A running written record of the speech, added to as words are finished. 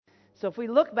So if we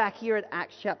look back here at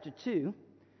Acts chapter 2,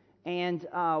 and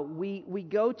we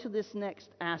go to this next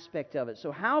aspect of it.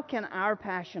 So how can our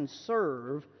passion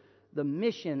serve the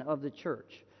mission of the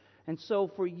church? And so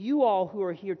for you all who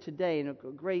are here today, and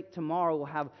great tomorrow we'll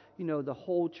have, the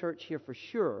whole church here for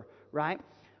sure, right?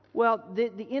 Well,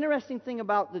 the interesting thing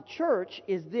about the church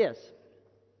is this.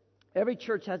 Every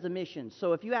church has a mission.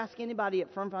 So if you ask anybody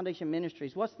at Firm Foundation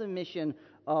Ministries, what's the mission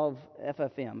of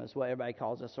FFM, is what everybody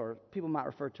calls us, or people might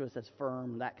refer to us as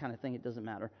Firm, that kind of thing, it doesn't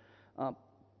matter.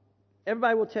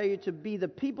 Everybody will tell you to be the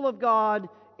people of God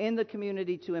in the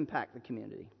community to impact the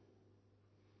community.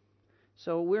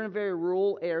 So we're in a very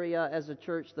rural area as a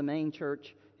church, the main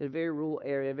church, in a very rural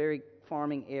area, very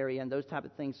farming area, and those type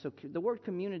of things. So the word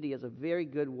community is a very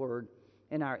good word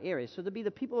in our area. So to be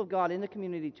the people of God in the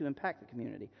community to impact the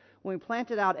community. When we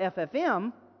planted out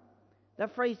FFM,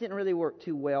 that phrase didn't really work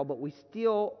too well, but we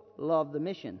still love the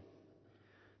mission.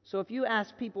 So if you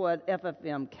ask people at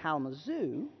FFM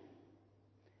Kalamazoo,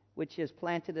 which is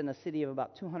planted in a city of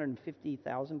about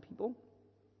 250,000 people,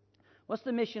 what's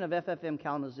the mission of FFM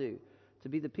Kalamazoo? To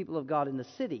be the people of God in the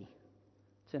city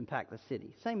to impact the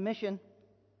city. Same mission.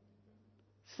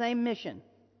 Same mission,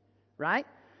 right?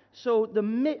 So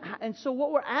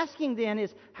what we're asking then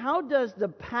is, how does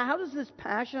this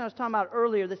passion I was talking about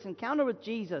earlier, this encounter with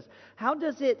Jesus, how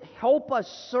does it help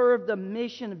us serve the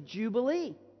mission of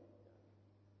Jubilee?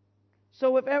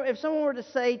 So if someone were to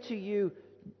say to you,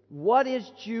 what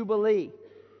is Jubilee?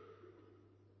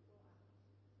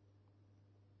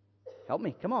 Help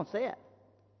me, come on, say it.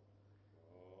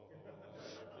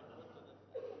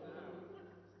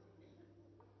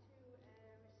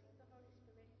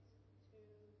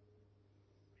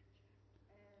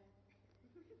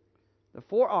 The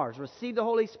 4 R's. Receive the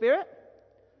Holy Spirit.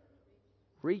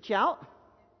 Reach out.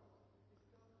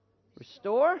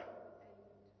 Restore.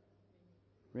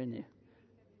 Renew.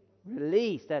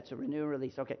 Release. That's a renew and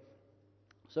release. Okay.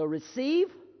 So receive.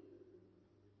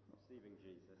 Receiving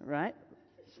Jesus. Right.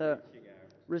 So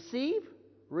receive,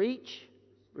 reach,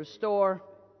 restore,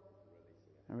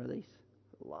 and release.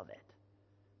 Love it.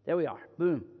 There we are.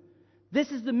 Boom.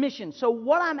 This is the mission. So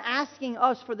what I'm asking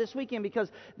us for this weekend,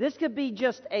 because this could be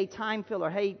just a time filler.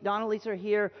 Hey, Don and Lisa are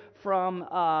here from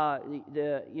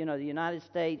the United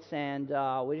States, and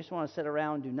we just want to sit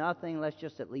around and do nothing. Let's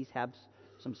just at least have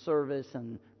some service,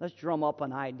 and let's drum up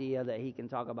an idea that he can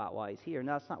talk about while he's here.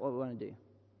 No, that's not what we want to do.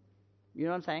 You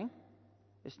know what I'm saying?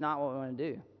 It's not what we want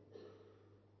to do.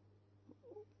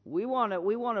 We want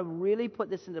to really put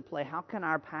this into play. How can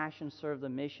our passion serve the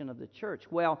mission of the church?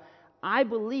 Well, I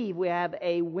believe we have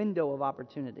a window of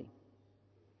opportunity.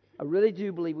 I really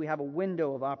do believe we have a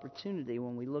window of opportunity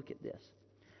when we look at this.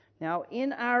 Now,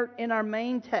 in our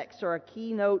main text, or our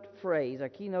keynote phrase, our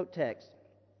keynote text,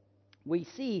 we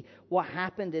see what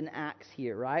happened in Acts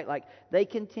here, right? Like, they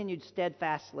continued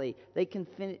steadfastly. They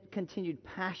continued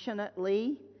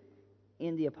passionately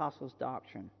in the apostles'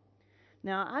 doctrine.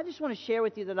 Now, I just want to share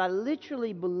with you that I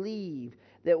literally believe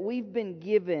that we've been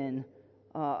given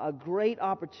a great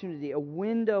opportunity, a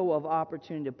window of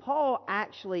opportunity. Paul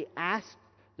actually asked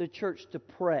the church to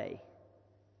pray.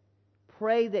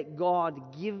 Pray that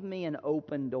God give me an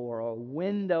open door, a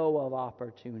window of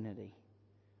opportunity.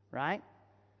 Right?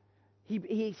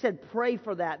 He said pray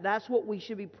for that. That's what we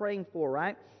should be praying for,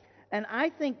 right? And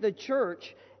I think the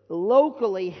church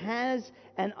locally has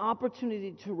an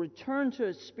opportunity to return to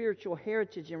its spiritual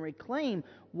heritage and reclaim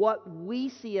what we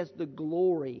see as the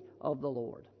glory of the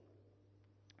Lord.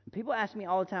 People ask me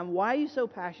all the time, why are you so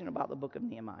passionate about the book of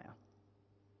Nehemiah?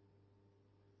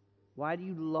 Why do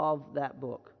you love that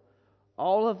book?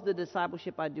 All of the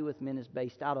discipleship I do with men is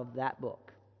based out of that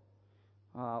book.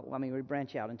 We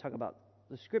branch out and talk about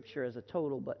the Scripture as a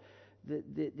total, but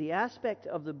the aspect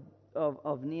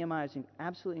of Nehemiah is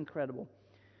absolutely incredible.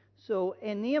 So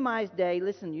in Nehemiah's day,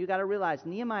 listen, you got to realize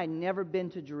Nehemiah had never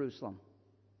been to Jerusalem.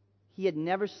 He had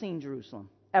never seen Jerusalem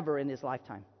ever in his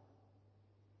lifetime.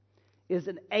 It was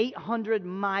an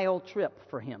 800-mile trip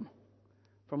for him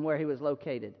from where he was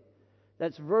located.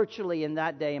 That's virtually in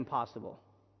that day impossible.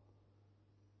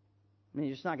 You're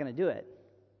just not going to do it.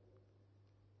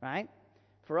 Right?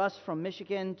 For us, from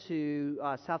Michigan to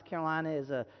South Carolina is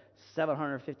a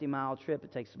 750-mile trip.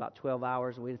 It takes about 12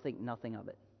 hours, and we think nothing of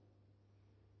it.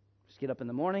 Just get up in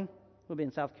the morning. We'll be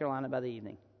in South Carolina by the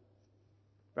evening.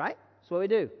 Right? That's what we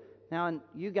do. Now, and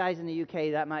you guys in the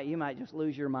UK, you might just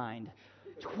lose your mind.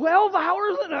 12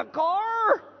 hours in a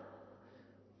car?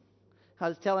 I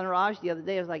was telling Raj the other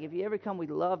day, I was like, if you ever come,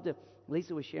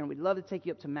 Lisa was sharing, we'd love to take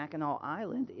you up to Mackinac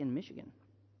Island in Michigan.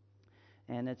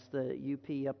 And it's the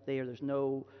UP up there. There's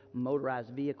no motorized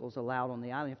vehicles allowed on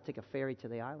the island. You have to take a ferry to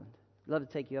the island. We'd love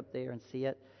to take you up there and see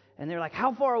it. And they're like,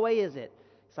 how far away is it?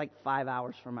 It's like 5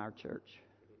 hours from our church.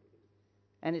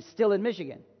 And it's still in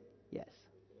Michigan. Yes.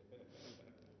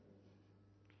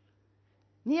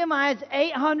 Nehemiah's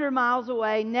 800 miles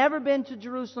away, never been to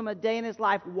Jerusalem a day in his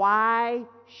life. Why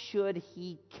should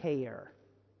he care?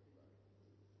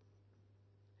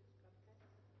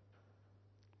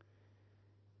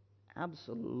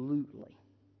 Absolutely.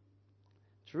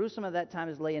 Jerusalem at that time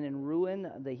is laying in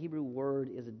ruin. The Hebrew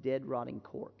word is a dead, rotting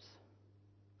corpse.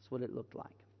 That's what it looked like.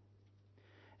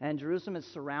 And Jerusalem is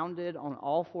surrounded on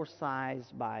all four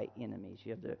sides by enemies.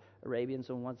 You have the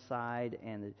Arabians on one side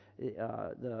and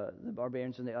the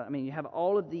barbarians on the other. I mean, you have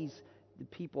all of these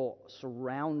people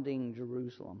surrounding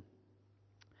Jerusalem.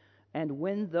 And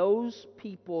when those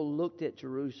people looked at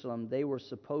Jerusalem, they were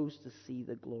supposed to see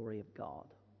the glory of God.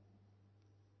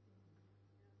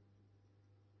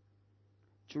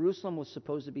 Jerusalem was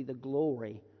supposed to be the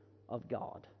glory of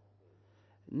God.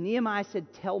 Nehemiah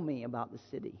said, tell me about the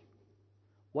city.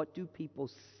 What do people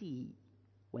see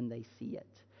when they see it?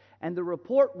 And the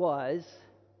report was,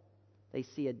 they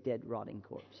see a dead, rotting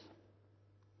corpse.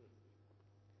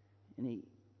 And he'd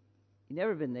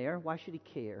never been there. Why should he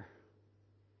care?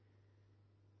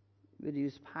 But he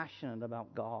was passionate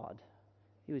about God.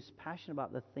 He was passionate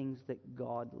about the things that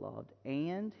God loved.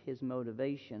 And his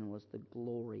motivation was the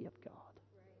glory of God.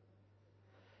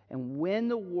 And when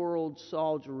the world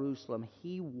saw Jerusalem,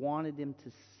 he wanted them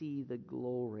to see the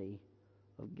glory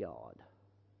of God.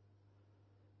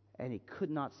 And he could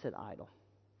not sit idle.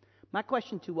 My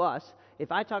question to us,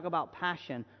 if I talk about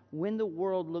passion, when the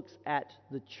world looks at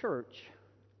the church,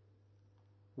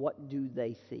 what do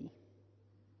they see?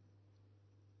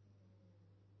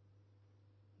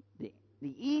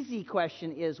 The easy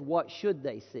question is, what should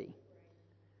they see?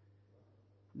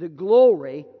 The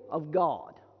glory of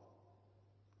God.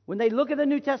 When they look at the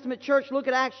New Testament church, look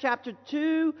at Acts chapter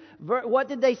 2, what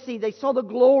did they see? They saw the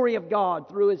glory of God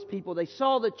through His people. They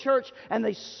saw the church and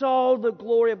they saw the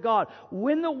glory of God.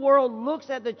 When the world looks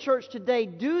at the church today,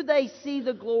 do they see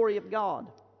the glory of God?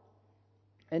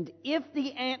 And if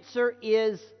the answer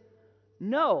is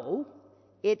no,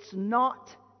 it's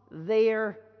not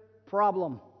their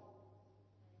problem.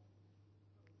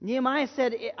 Nehemiah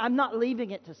said, I'm not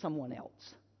leaving it to someone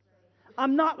else.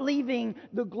 I'm not leaving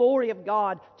the glory of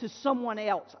God to someone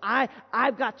else.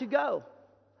 I've got to go.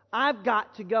 I've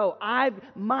got to go.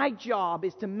 My job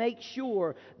is to make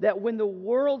sure that when the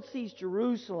world sees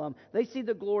Jerusalem, they see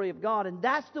the glory of God. And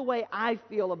that's the way I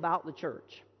feel about the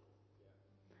church.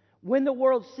 When the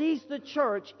world sees the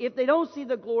church, if they don't see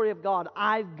the glory of God,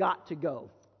 I've got to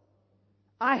go.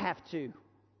 I have to.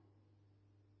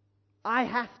 I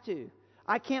have to.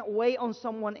 I can't wait on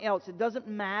someone else. It doesn't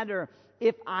matter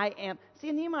if I am.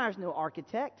 See, Nehemiah's no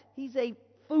architect. He's a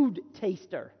food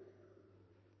taster.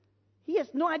 He has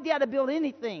no idea how to build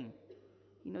anything.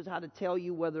 He knows how to tell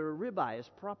you whether a ribeye is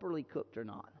properly cooked or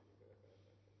not,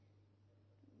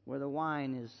 whether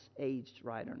wine is aged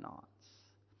right or not.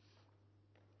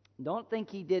 Don't think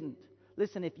he didn't.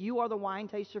 Listen, if you are the wine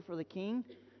taster for the king,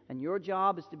 and your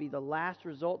job is to be the last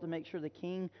result to make sure the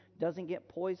king doesn't get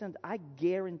poisoned, I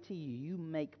guarantee you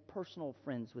make personal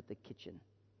friends with the kitchen.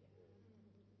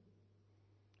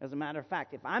 As a matter of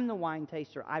fact, if I'm the wine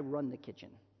taster, I run the kitchen.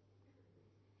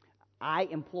 I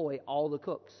employ all the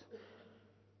cooks.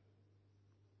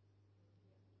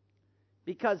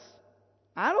 Because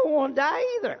I don't want to die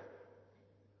either.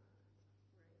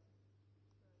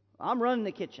 I'm running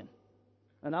the kitchen.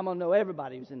 And I'm going to know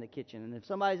everybody who's in the kitchen. And if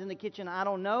somebody's in the kitchen I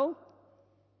don't know,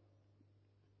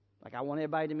 like I want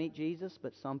everybody to meet Jesus,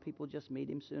 but some people just meet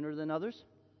Him sooner than others.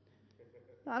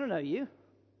 I don't know you.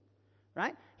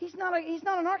 Right? He's not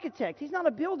an architect. He's not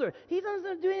a builder. He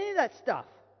doesn't do any of that stuff.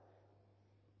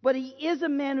 But he is a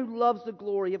man who loves the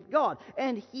glory of God.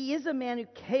 And he is a man who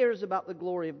cares about the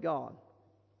glory of God.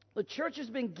 The church has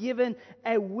been given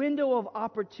a window of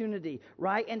opportunity,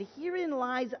 right? And herein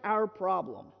lies our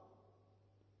problem.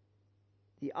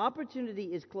 The opportunity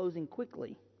is closing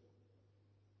quickly.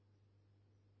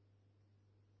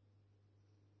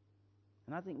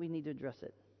 And I think we need to address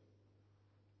it.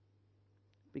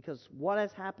 Because what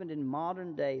has happened in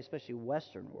modern day, especially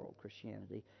Western world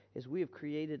Christianity, is we have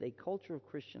created a culture of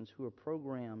Christians who are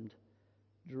programmed,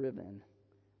 driven,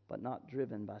 but not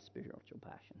driven by spiritual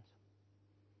passions.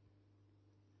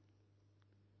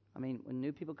 I mean, when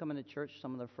new people come into church,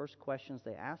 some of the first questions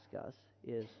they ask us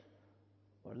is,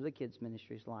 what are the kids'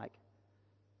 ministries like?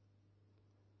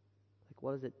 Like,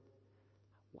 what is it?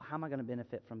 How am I going to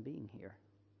benefit from being here?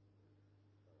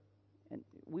 And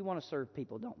we want to serve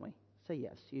people, don't we? Say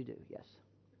yes, you do, yes.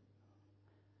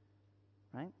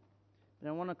 Right? But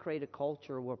I want to create a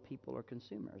culture where people are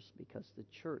consumers because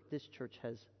this church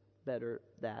has better,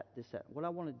 that, this, that. What I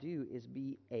want to do is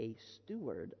be a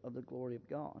steward of the glory of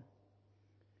God.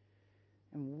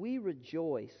 And we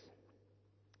rejoice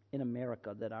in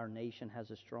America that our nation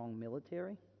has a strong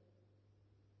military.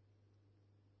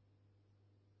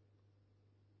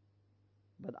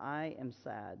 But I am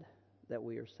sad that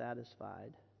we are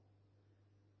satisfied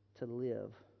to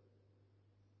live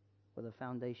with a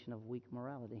foundation of weak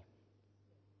morality.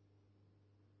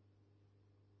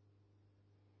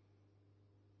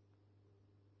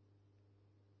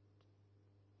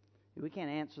 We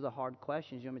can't answer the hard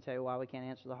questions. You want me to tell you why we can't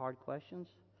answer the hard questions?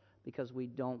 Because we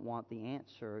don't want the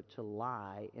answer to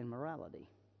lie in morality.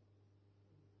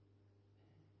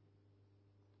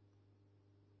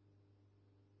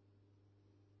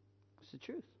 It's the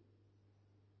truth.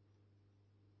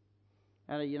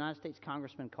 I had a United States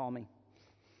congressman call me,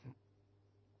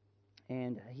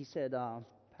 and he said,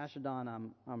 "Pastor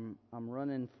Don, I'm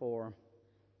running for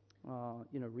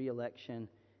re-election,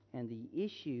 and the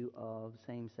issue of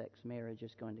same-sex marriage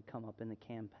is going to come up in the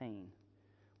campaign.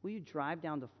 Will you drive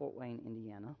down to Fort Wayne,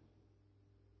 Indiana,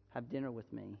 have dinner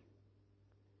with me,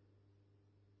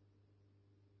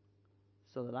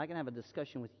 so that I can have a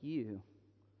discussion with you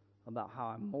about how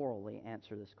I morally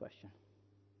answer this question?"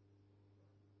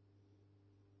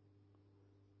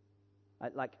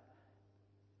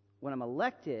 When I'm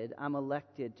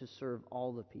elected to serve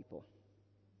all the people.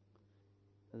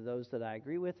 Those that I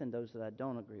agree with and those that I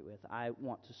don't agree with. I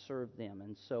want to serve them.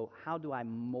 And so how do I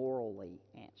morally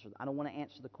answer? I don't want to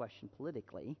answer the question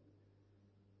politically.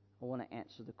 I want to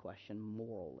answer the question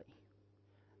morally.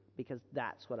 Because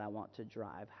that's what I want to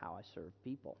drive how I serve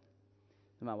people.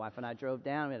 So my wife and I drove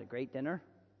down. We had a great dinner.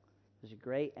 It was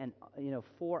great. And,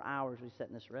 4 hours we sat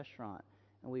in this restaurant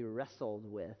and we wrestled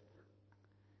with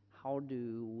how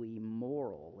do we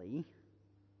morally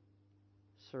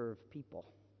serve people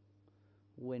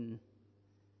when,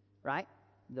 right,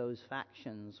 those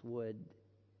factions would,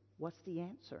 what's the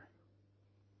answer?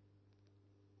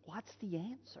 What's the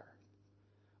answer?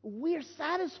 We're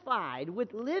satisfied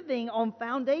with living on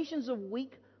foundations of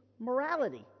weak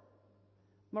morality.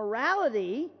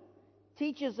 Morality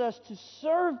teaches us to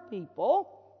serve people.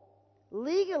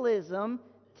 Legalism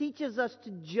teaches us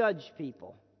to judge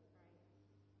people.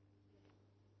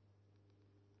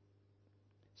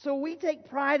 So we take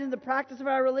pride in the practice of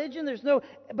our religion. There's no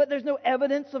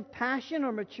evidence of passion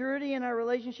or maturity in our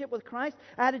relationship with Christ.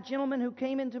 I had a gentleman who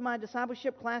came into my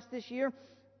discipleship class this year.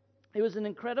 It was an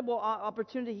incredible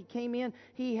opportunity. He came in.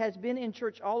 He has been in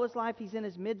church all his life. He's in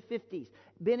his mid-50s.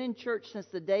 Been in church since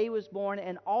the day he was born.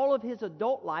 And all of his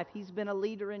adult life, he's been a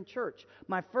leader in church.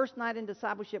 My first night in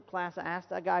discipleship class, I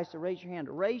asked that guys to raise your hand.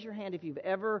 Raise your hand if you've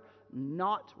ever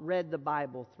not read the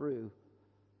Bible through.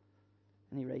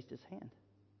 And he raised his hand.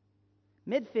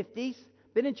 Mid-50s,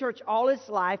 been in church all his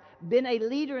life, been a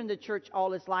leader in the church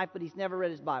all his life, but he's never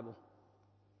read his Bible.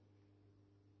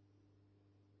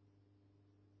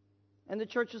 And the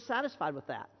church was satisfied with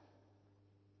that.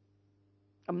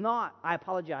 I'm not. I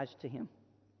apologized to him.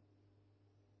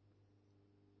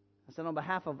 I said, on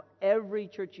behalf of every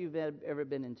church you've ever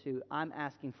been into, I'm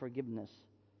asking forgiveness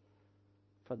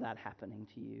for that happening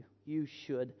to you. You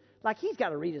should. He's got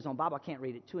to read his own Bible. I can't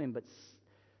read it to him, but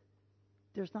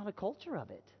there's not a culture of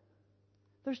it.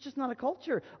 There's just not a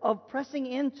culture of pressing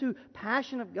into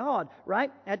passion of God,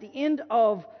 right? At the end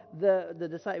of the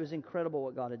disciple, it was incredible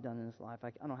what God had done in his life.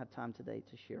 I don't have time today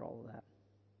to share all of that.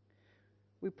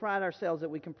 We pride ourselves that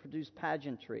we can produce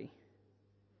pageantry.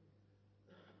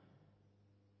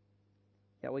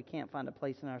 Yet we can't find a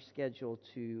place in our schedule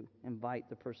to invite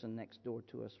the person next door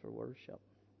to us for worship.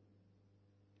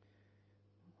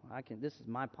 This is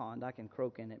my pond. I can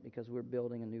croak in it because we're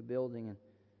building a new building, and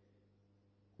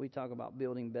we talk about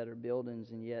building better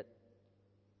buildings, and yet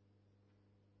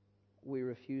we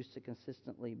refuse to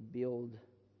consistently build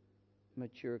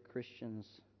mature Christians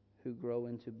who grow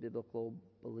into biblical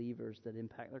believers that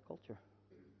impact their culture.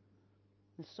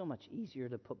 It's so much easier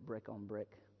to put brick on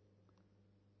brick.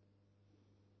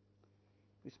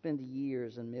 We spend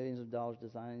years and millions of dollars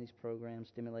designing these programs,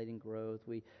 stimulating growth.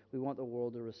 We want the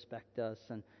world to respect us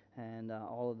and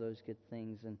all of those good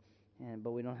things,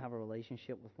 but we don't have a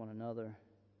relationship with one another.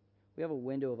 We have a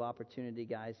window of opportunity,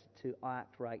 guys, to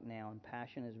act right now, and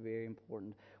passion is very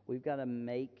important. We've got to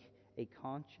make a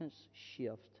conscious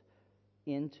shift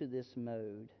into this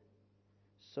mode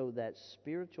so that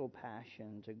spiritual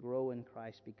passion to grow in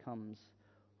Christ becomes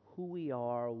who we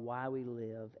are, why we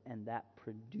live, and that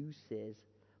produces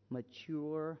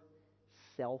mature,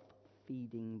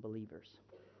 self-feeding believers.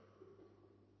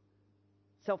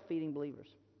 Self-feeding believers.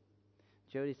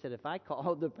 Jody said, if I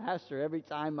called the pastor every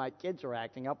time my kids are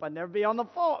acting up, I'd never be on the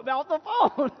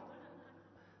phone.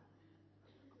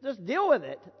 Just deal with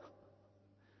it.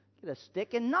 Get a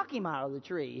stick and knock him out of the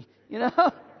tree,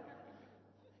 That's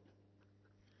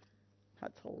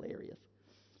hilarious.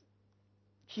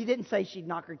 She didn't say she'd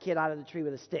knock her kid out of the tree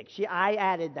with a stick. I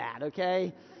added that,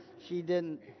 okay? She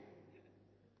didn't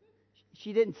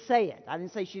say it. I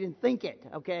didn't say she didn't think it,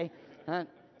 okay?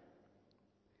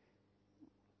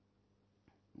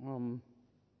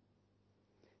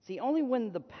 See, only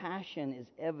when the passion is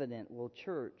evident will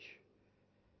church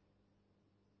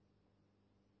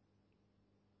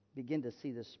begin to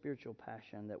see the spiritual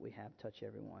passion that we have touch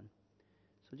everyone.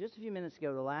 So just a few minutes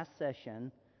ago, the last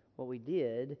session, what we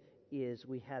did is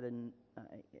we had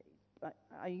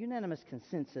a unanimous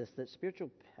consensus that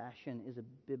spiritual passion is a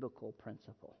biblical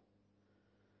principle.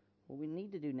 What we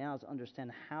need to do now is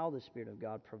understand how the Spirit of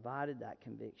God provided that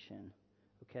conviction,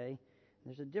 okay?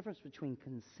 There's a difference between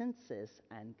consensus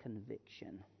and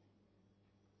conviction.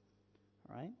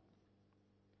 All right?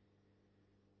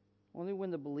 Only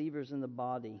when the believers in the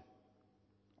body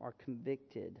are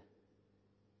convicted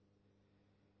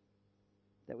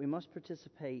that we must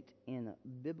participate in a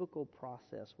biblical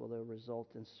process will there result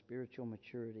in spiritual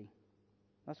maturity.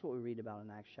 That's what we read about in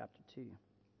Acts chapter 2.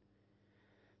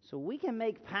 So we can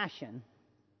make passion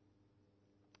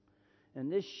and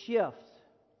this shift,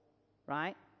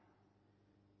 right?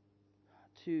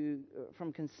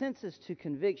 From consensus to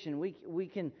conviction, we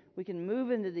can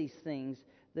move into these things.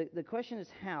 The question is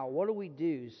how? What do we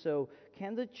do? So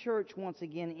can the church once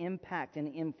again impact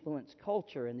and influence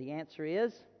culture? And the answer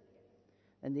is?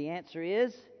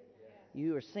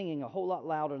 You were singing a whole lot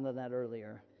louder than that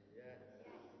earlier.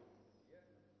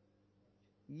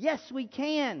 Yes, we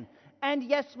can. And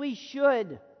yes, we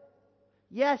should.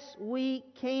 Yes, we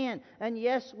can. And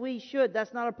yes, we should.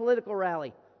 That's not a political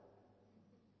rally.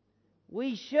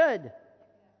 We should.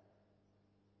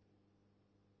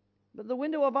 But the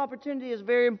window of opportunity is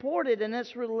very important, and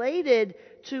it's related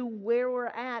to where we're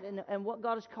at and what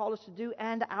God has called us to do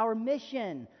and our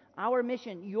mission. Our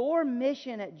mission. Your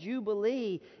mission at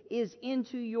Jubilee is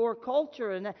into your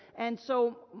culture. And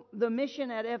so the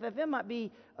mission at FFM might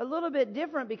be a little bit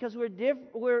different because we're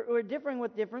differing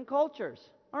with different cultures,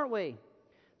 aren't we?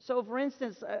 So, for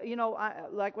instance,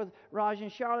 like with Raj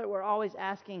and Charlotte, we're always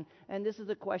asking, and this is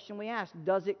the question we ask,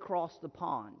 does it cross the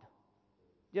pond? Do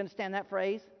you understand that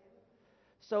phrase?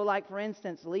 So, like, for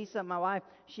instance, Lisa, my wife,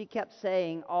 she kept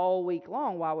saying all week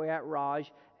long while we were at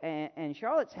Raj and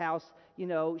Charlotte's house,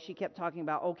 she kept talking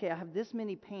about, okay, I have this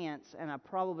many pants, and I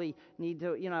probably need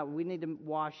to, we need to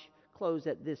wash clothes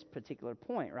at this particular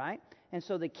point, right? And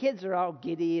so the kids are all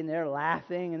giddy, and they're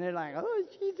laughing, and they're like, oh,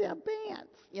 she's got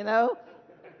pants,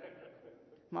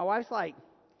 My wife's like,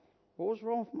 what was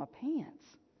wrong with my pants?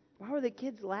 Why were the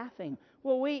kids laughing?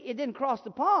 Well, it didn't cross the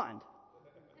pond.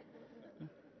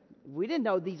 We didn't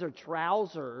know these are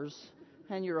trousers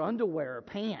and your underwear are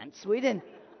pants. We didn't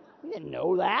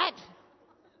know that.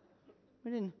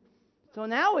 We didn't. So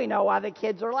now we know why the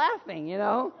kids are laughing,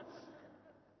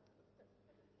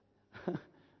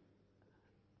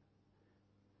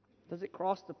 Does it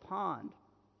cross the pond?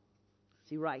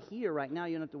 See, right here, right now,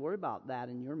 you don't have to worry about that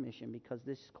in your mission because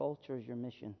this culture is your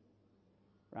mission,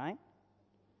 right?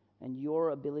 And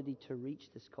your ability to reach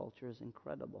this culture is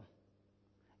incredible.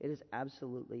 It is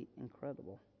absolutely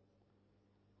incredible.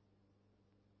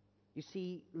 You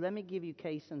see, let me give you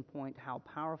case in point how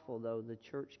powerful, though, the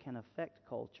church can affect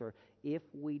culture if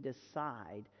we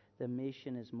decide the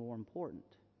mission is more important.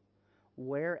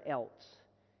 Where else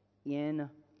in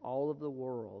all of the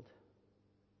world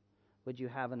would you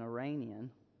have an Iranian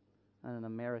and an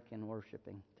American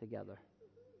worshiping together?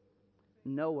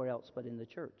 Nowhere else but in the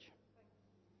church.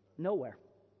 Nowhere.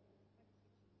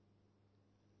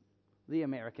 The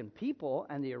American people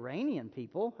and the Iranian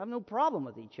people have no problem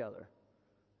with each other.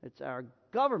 It's our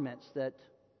governments that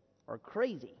are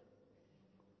crazy.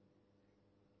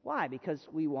 Why? Because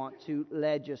we want to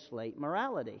legislate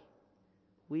morality.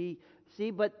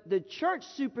 But the church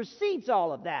supersedes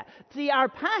all of that. See, our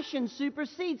passion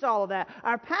supersedes all of that.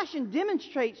 Our passion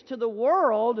demonstrates to the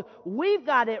world we've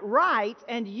got it right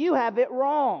and you have it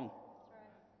wrong.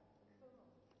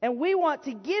 And we want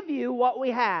to give you what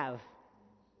we have.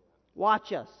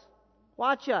 Watch us.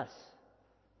 Watch us.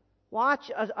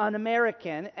 Watch an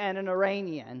American and an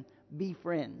Iranian be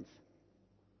friends.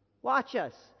 Watch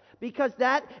us. Because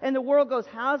and the world goes,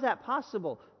 how is that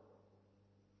possible?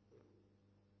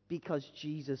 Because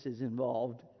Jesus is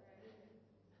involved.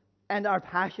 And our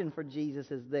passion for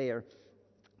Jesus is there.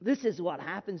 This is what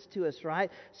happens to us,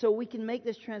 right? So we can make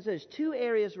this transition. There's two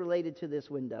areas related to this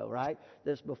window, right?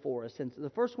 That's before us. And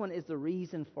the first one is the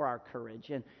reason for our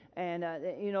courage. And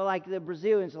like the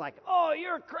Brazilians are like, oh,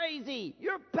 you're crazy.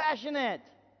 You're passionate.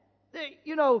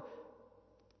 You know,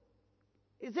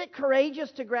 is it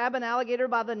courageous to grab an alligator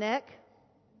by the neck?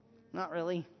 Not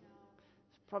really.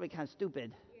 It's probably kind of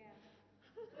stupid.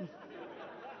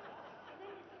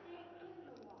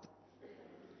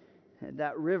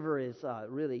 That river is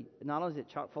really, not only is it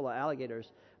chock full of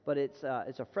alligators, but it's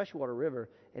a freshwater river,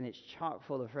 and it's chock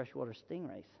full of freshwater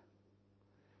stingrays.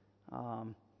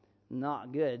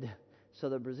 Not good. So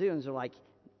the Brazilians are like,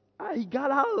 he got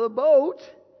out of the boat.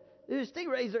 The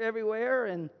stingrays are everywhere,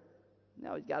 and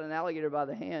now he's got an alligator by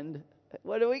the hand.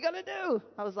 What are we going to do?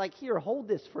 I was like, here, hold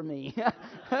this for me.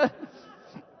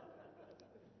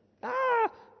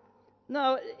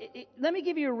 No, let me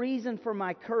give you a reason for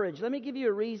my courage. Let me give you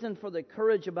a reason for the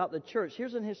courage about the church.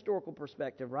 Here's an historical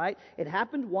perspective, right? It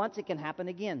happened once, it can happen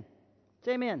again.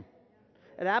 Say amen.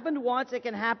 It happened once, it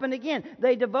can happen again.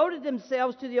 They devoted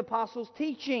themselves to the apostles'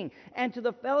 teaching and to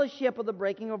the fellowship of the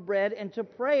breaking of bread and to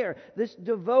prayer. This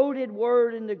devoted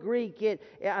word in the Greek,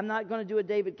 I'm not going to do a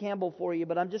David Campbell for you,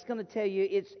 but I'm just going to tell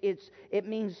you it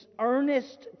means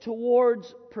earnest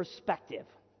towards perspective.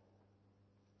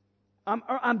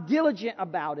 I'm diligent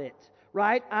about it,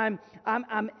 right? I'm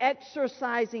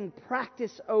exercising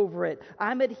practice over it.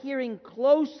 I'm adhering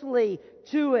closely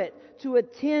to it, to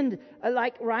attend,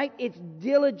 right? It's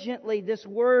diligently, this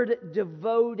word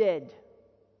devoted.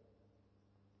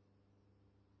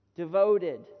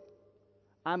 Devoted.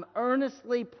 I'm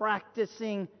earnestly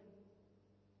practicing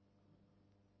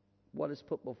what is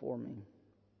put before me.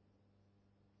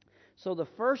 So the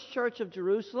first church of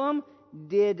Jerusalem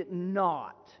did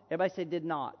not. Everybody say did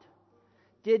not.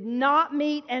 Did not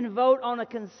meet and vote on a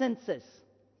consensus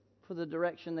for the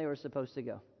direction they were supposed to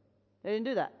go. They didn't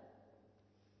do that.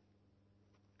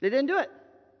 They didn't do it.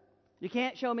 You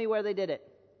can't show me where they did it.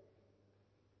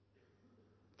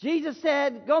 Jesus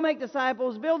said, go make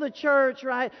disciples, build a church,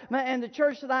 right? And the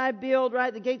church that I build,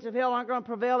 right, the gates of hell aren't going to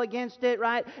prevail against it,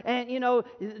 right? And,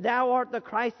 thou art the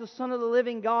Christ, the Son of the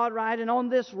living God, right? And on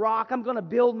this rock, I'm going to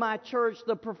build my church,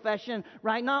 the profession,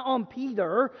 right? Not on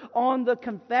Peter, on the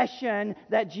confession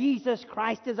that Jesus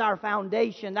Christ is our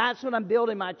foundation. That's what I'm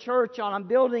building my church on. I'm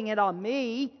building it on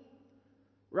me.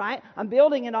 Right? I'm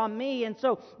building it on me. And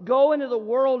so go into the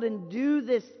world and do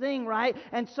this thing, right?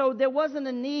 And so there wasn't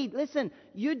a need. Listen,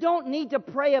 you don't need to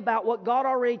pray about what God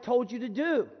already told you to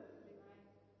do.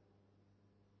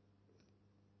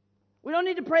 We don't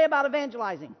need to pray about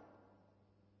evangelizing.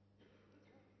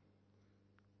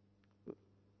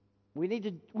 We need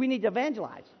to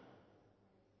evangelize.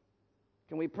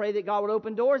 Can we pray that God would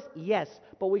open doors? Yes.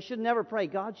 But we should never pray,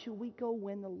 God, should we go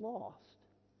win the lost?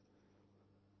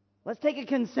 Let's take a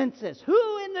consensus.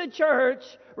 Who in the church,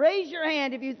 raise your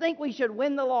hand if you think we should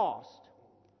win the lost.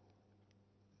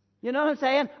 You know what I'm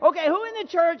saying? Okay, who in the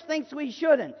church thinks we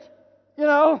shouldn't?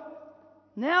 Now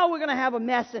we're going to have a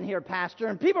mess in here, Pastor,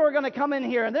 and people are going to come in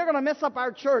here, and they're going to mess up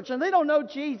our church, and they don't know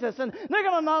Jesus, and they're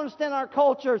going to not understand our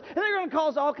cultures, and they're going to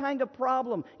cause all kinds of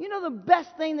problems. The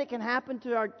best thing that can happen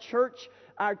to our church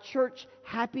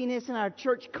happiness and our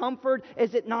church comfort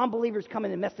is that non-believers come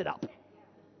in and mess it up.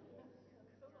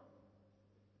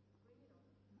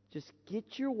 Just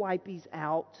get your wipies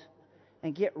out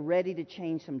and get ready to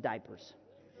change some diapers.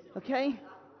 Okay?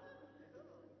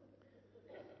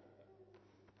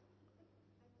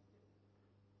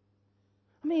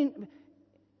 I mean,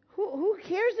 who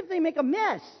cares if they make a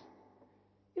mess?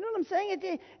 You know what I'm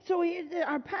saying? So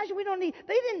our passion, we don't need...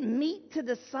 They didn't meet to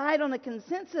decide on a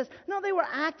consensus. No, they were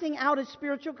acting out of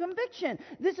spiritual conviction.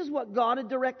 This is what God had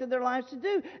directed their lives to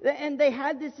do. And they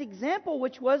had this example,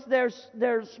 which was their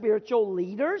spiritual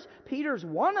leaders. Peter's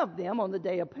one of them on the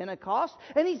day of Pentecost.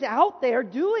 And he's out there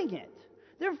doing it.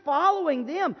 They're following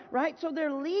them, right? So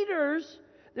their leader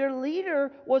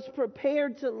was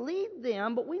prepared to lead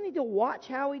them, but we need to watch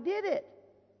how he did it.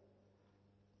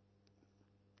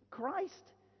 Christ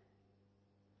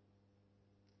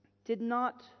did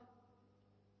not...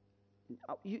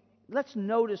 let's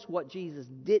notice what Jesus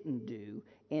didn't do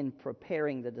in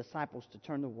preparing the disciples to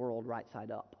turn the world right side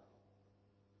up.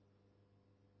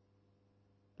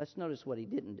 Let's notice what he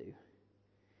didn't do.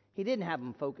 He didn't have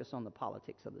them focus on the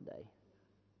politics of the day.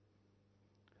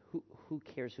 Who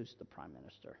cares who's the prime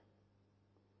minister?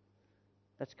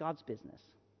 That's God's business.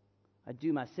 I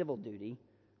do my civil duty,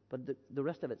 but the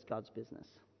rest of it's God's business.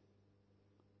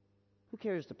 Who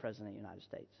cares the President of the United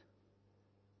States?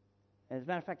 As a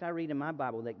matter of fact, I read in my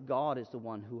Bible that God is the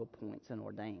one who appoints and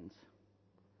ordains.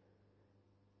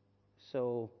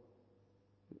 So,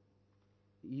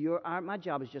 my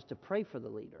job is just to pray for the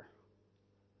leader.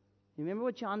 You remember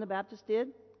what John the Baptist did?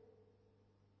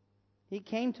 He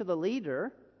came to the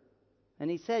leader and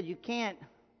he said, you can't,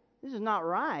 this is not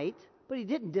right, but he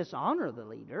didn't dishonor the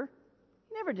leader.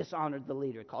 He never dishonored the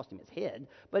leader. It cost him his head,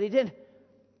 but he didn't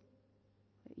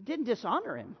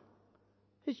dishonor him.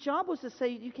 His job was to say,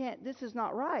 you can't, this is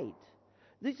not right.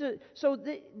 So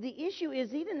the issue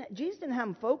is Jesus didn't have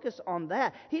him focus on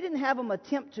that. He didn't have him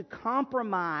attempt to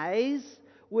compromise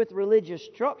with religious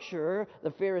structure.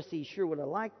 The Pharisees sure would have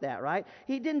liked that, right?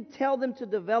 He didn't tell them to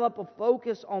develop a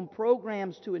focus on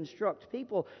programs to instruct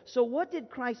people. So what did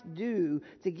Christ do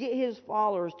to get his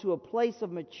followers to a place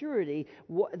of maturity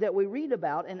that we read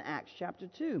about in Acts chapter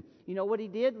 2? You know what he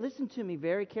did? Listen to me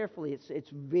very carefully. It's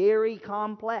very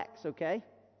complex, okay?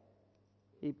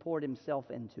 He poured himself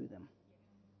into them.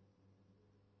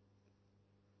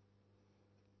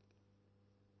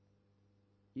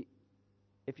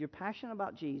 If you're passionate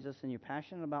about Jesus and you're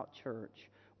passionate about church,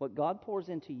 what God pours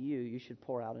into you, you should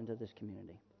pour out into this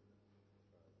community.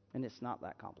 And it's not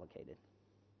that complicated.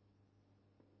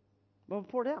 Well,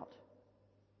 poured out.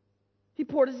 He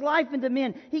poured his life into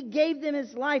men. He gave them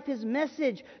his life, his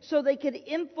message, so they could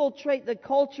infiltrate the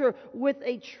culture with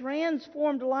a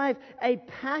transformed life, a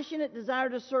passionate desire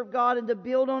to serve God and to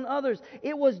build on others.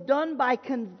 It was done by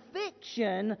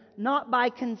conviction, not by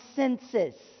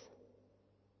consensus.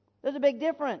 There's a big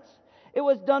difference. It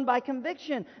was done by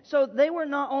conviction. So they were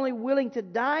not only willing to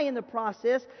die in the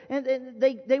process, and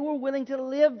they were willing to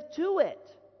live to it.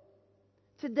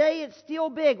 Today it's still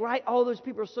big, right? Oh, those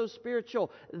people are so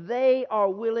spiritual. They are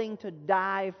willing to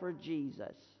die for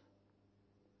Jesus.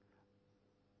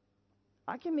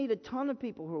 I can meet a ton of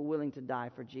people who are willing to die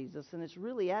for Jesus, and it's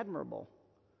really admirable.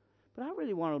 But I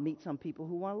really want to meet some people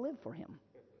who want to live for him.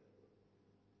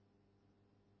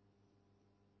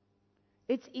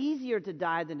 It's easier to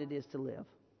die than it is to live.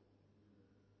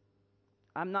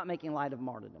 I'm not making light of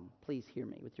martyrdom. Please hear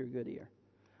me with your good ear.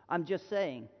 I'm just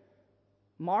saying,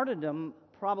 martyrdom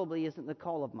probably isn't the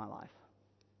call of my life.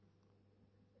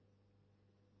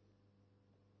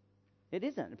 It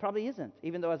isn't. It probably isn't.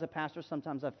 Even though as a pastor,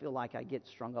 sometimes I feel like I get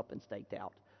strung up and staked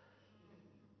out.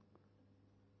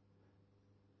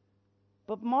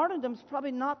 But martyrdom's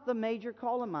probably not the major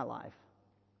call in my life.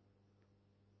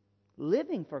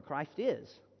 Living for Christ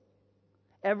is.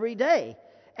 Every day.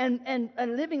 And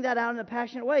living that out in a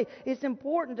passionate way. It's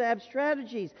important to have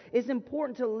strategies. It's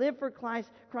important to live for Christ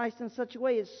in such a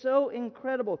way. It's so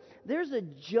incredible. There's a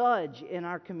judge in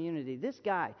our community. This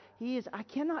guy, I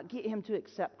cannot get him to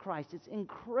accept Christ. It's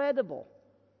incredible.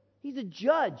 He's a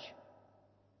judge.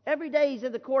 Every day he's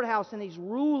at the courthouse and he's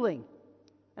ruling.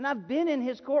 And I've been in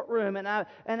his courtroom, and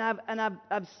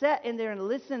I've sat in there and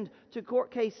listened to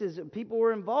court cases. People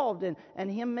were involved,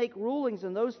 and him make rulings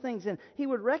and those things. And he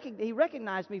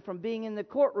recognized me from being in the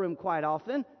courtroom quite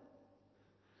often.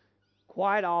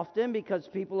 Quite often, because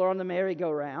people are on the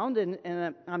merry-go-round,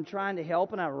 and I'm trying to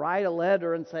help, and I write a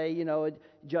letter and say,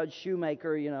 Judge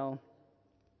Shoemaker,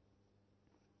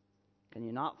 can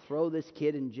you not throw this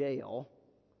kid in jail?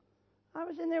 I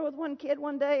was in there with one kid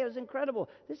one day. It was incredible.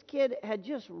 This kid had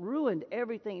just ruined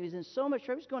everything. He was in so much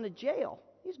trouble. He was going to jail.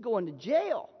 He's going to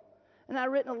jail. And I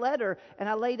written a letter, and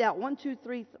I laid out 1, 2,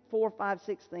 3, 4, 5,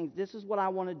 6 things. This is what I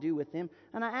want to do with him.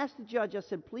 And I asked the judge, I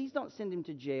said, please don't send him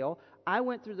to jail. I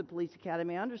went through the police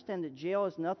academy. I understand that jail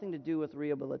has nothing to do with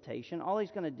rehabilitation. All he's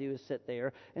going to do is sit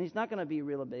there, and he's not going to be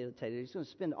rehabilitated. He's going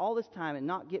to spend all this time and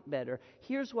not get better.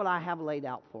 Here's what I have laid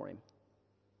out for him.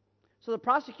 So the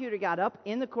prosecutor got up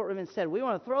in the courtroom and said, we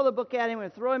want to throw the book at him. We're going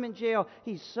to throw him in jail.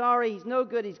 He's sorry. He's no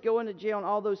good. He's going to jail and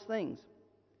all those things.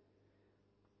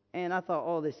 And I thought,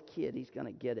 oh, this kid, he's going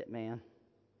to get it, man.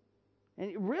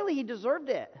 And really, he deserved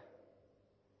it.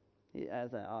 I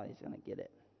thought, oh, he's going to get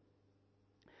it.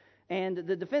 And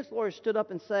the defense lawyer stood up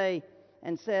and said,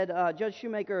 Judge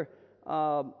Shoemaker,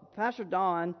 Pastor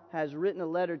Don has written a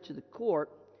letter to the court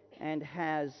and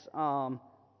has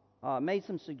made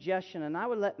some suggestion, and I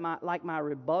would like my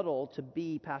rebuttal to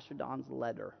be Pastor Don's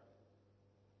letter.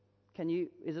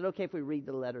 Is it okay if we read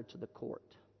the letter to the court?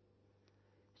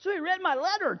 So he read my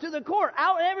letter to the court.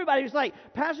 Out, and everybody was like,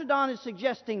 Pastor Don is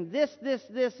suggesting this,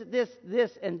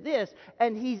 and this,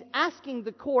 and he's asking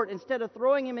the court, instead of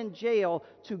throwing him in jail,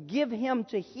 to give him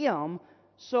to him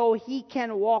so he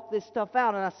can walk this stuff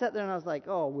out. And I sat there and I was like,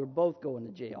 oh, we're both going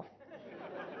to jail.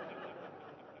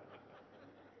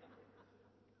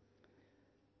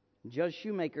 Judge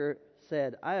Shoemaker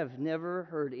said, I have never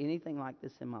heard anything like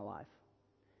this in my life.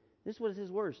 This was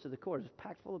his words to the court. It was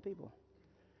packed full of people.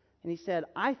 And he said,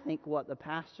 I think what the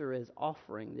pastor is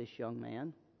offering this young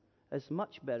man is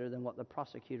much better than what the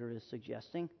prosecutor is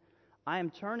suggesting. I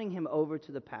am turning him over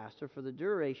to the pastor for the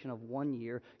duration of 1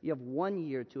 year. You have 1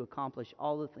 year to accomplish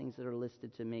all the things that are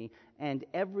listed to me. And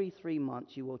every 3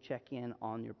 months you will check in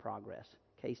on your progress.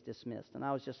 Case dismissed. And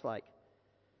I was just like,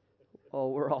 oh,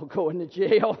 we're all going to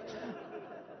jail.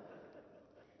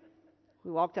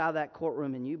 We walked out of that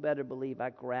courtroom, and you better believe I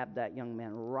grabbed that young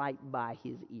man right by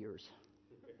his ears.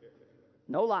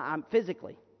 No lie, I'm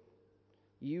physically.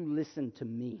 You listen to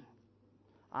me.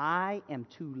 I am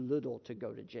too little to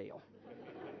go to jail.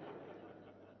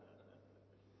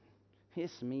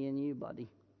 It's me and you, buddy.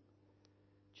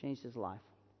 Changed his life.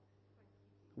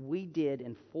 We did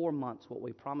in 4 months what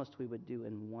we promised we would do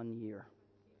in 1 year.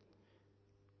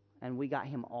 And we got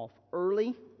him off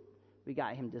early. We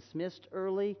got him dismissed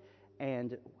early.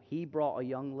 And he brought a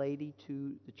young lady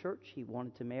to the church. He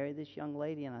wanted to marry this young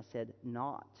lady. And I said,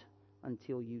 not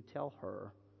until you tell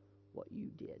her what you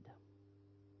did.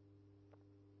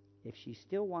 If she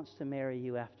still wants to marry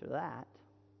you after that,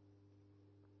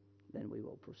 then we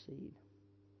will proceed.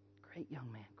 Great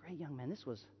young man, great young man. This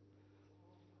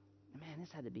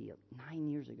had to be 9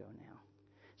 years ago now.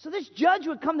 So this judge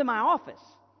would come to my office.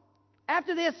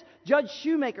 After this, Judge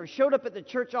Shoemaker showed up at the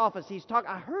church office.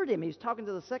 I heard him. He was talking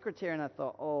to the secretary, and I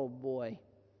thought, oh boy.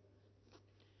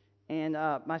 And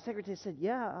my secretary said,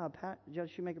 yeah,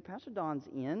 Judge Shoemaker, Pastor Don's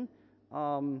in.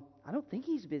 I don't think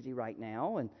he's busy right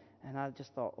now. And I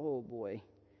just thought, oh boy,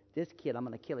 this kid, I'm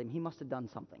going to kill him. He must have done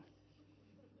something.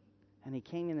 And he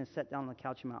came in and sat down on the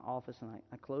couch in my office, and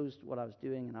I closed what I was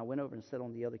doing, and I went over and sat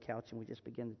on the other couch, and we just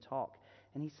began to talk.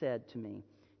 And he said to me,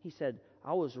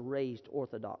 I was raised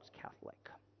Orthodox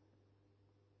Catholic.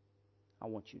 I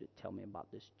want you to tell me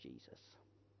about this Jesus.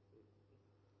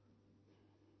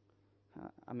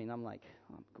 I'm like,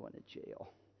 I'm going to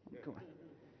jail.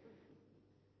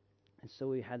 And so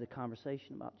we had the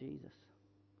conversation about Jesus.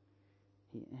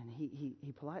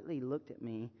 He politely looked at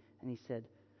me, and he said,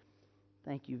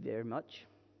 thank you very much.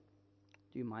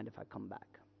 Do you mind if I come back?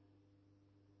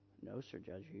 No, sir,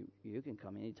 Judge. You can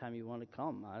come anytime you want to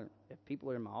come. If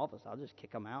people are in my office, I'll just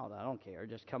kick them out. I don't care.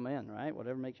 Just come in, right?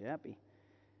 Whatever makes you happy.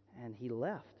 And he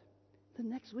left. The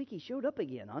next week, he showed up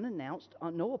again, unannounced,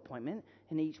 no appointment,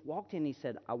 and he walked in and he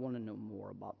said, I want to know more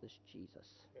about this Jesus.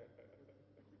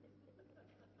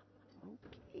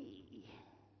 Okay.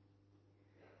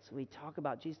 So we talk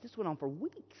about Jesus. This went on for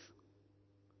weeks.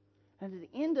 And at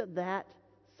the end of that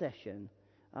session,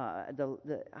 I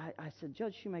said,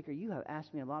 Judge Shoemaker, you have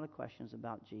asked me a lot of questions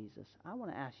about Jesus. I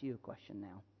want to ask you a question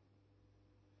now.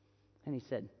 And he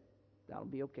said, that'll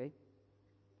be okay.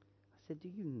 I said, do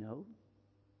you know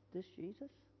this Jesus?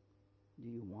 Do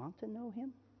you want to know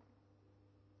him?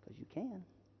 Because you can.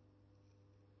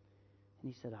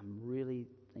 And he said, I'm really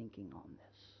thinking on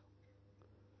this.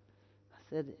 I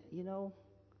said,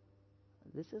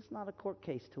 this is not a court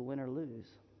case to win or lose.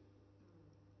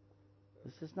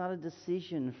 This is not a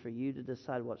decision for you to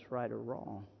decide what's right or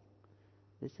wrong.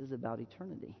 This is about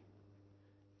eternity.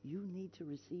 You need to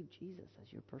receive Jesus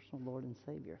as your personal Lord and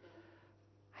Savior.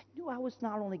 I knew I was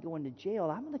not only going to jail,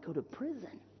 I'm going to go to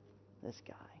prison, this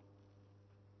guy.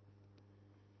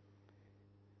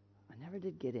 I never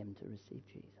did get him to receive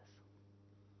Jesus.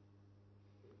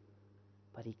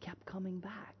 But he kept coming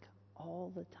back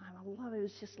all the time. I love it. It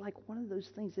was just like one of those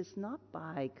things. It's not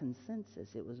by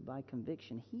consensus. It was by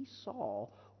conviction. He saw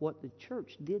what the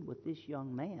church did with this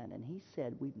young man, and he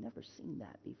said, we've never seen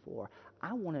that before.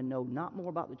 I want to know not more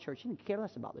about the church. He didn't care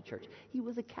less about the church. He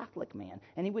was a Catholic man,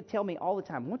 and he would tell me all the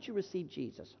time, once you receive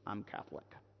Jesus, I'm Catholic.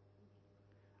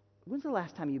 When's the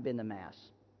last time you've been to Mass?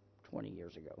 20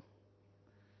 years ago.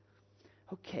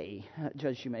 Okay,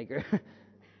 Judge Shoemaker.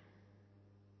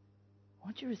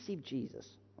 Once you receive Jesus,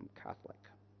 I'm Catholic.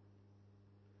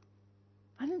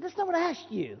 That's not what I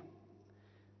asked you.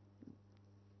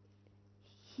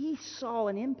 He saw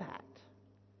an impact.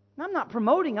 And I'm not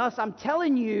promoting us. I'm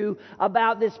telling you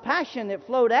about this passion that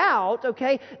flowed out,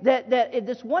 okay, that in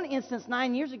this one instance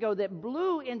 9 years ago that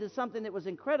blew into something that was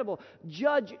incredible.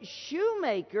 Judge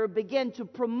Shoemaker began to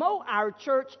promote our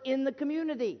church in the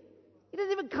community. He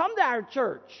doesn't even come to our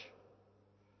church.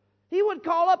 He would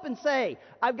call up and say,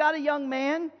 I've got a young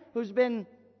man who's been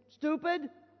stupid.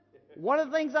 One of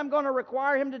the things I'm going to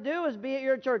require him to do is be at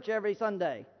your church every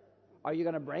Sunday. Are you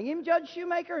going to bring him, Judge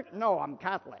Shoemaker? No, I'm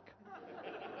Catholic.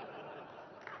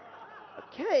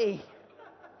 Okay.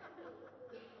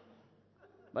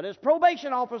 But his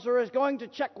probation officer is going to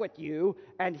check with you,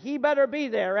 and he better be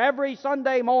there every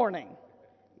Sunday morning.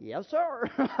 Yes, sir.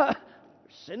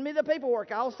 Send me the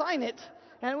paperwork. I'll sign it.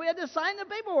 And we had to sign the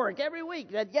paperwork every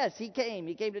week that, yes, he came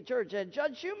to church. And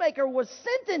Judge Shoemaker was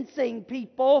sentencing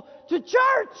people to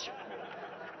church.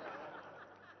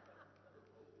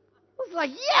 I was like,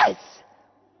 yes!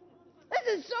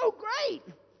 This is so great!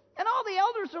 And all the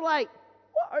elders are like,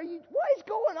 what is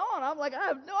going on? I'm like, I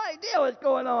have no idea what's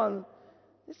going on.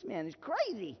 This man is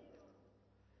crazy.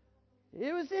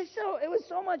 It was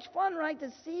so much fun, right, to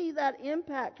see that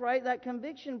impact, right, that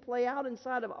conviction play out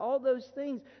inside of all those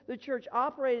things. The church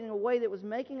operated in a way that was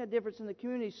making a difference in the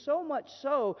community, so much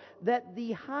so that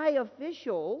the high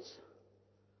officials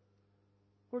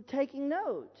were taking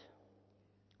note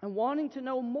and wanting to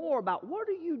know more about, what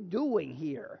are you doing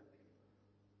here?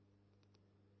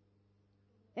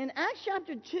 In Acts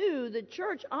chapter 2, the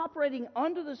church operating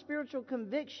under the spiritual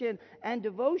conviction and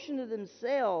devotion to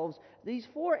themselves, these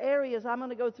 4 areas I'm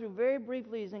going to go through very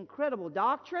briefly, is incredible.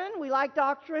 Doctrine, we like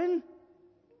doctrine?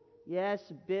 Yes,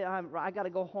 I got to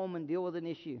go home and deal with an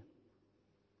issue.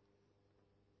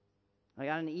 I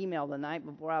got an email the night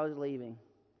before I was leaving.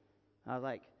 I was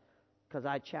like, because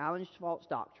I challenged false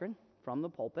doctrine from the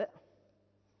pulpit.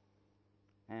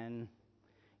 And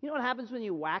you know what happens when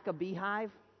you whack a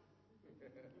beehive?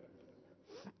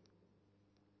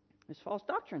 It's false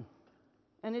doctrine.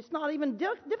 And it's not even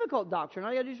difficult doctrine.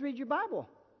 All you got to do is read your Bible.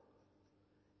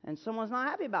 And someone's not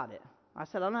happy about it. I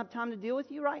said, I don't have time to deal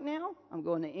with you right now. I'm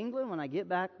going to England. When I get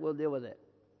back, we'll deal with it.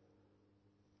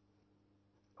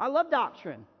 I love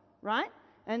doctrine, right?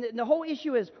 And the whole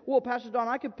issue is, well, Pastor Don,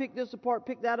 I could pick this apart,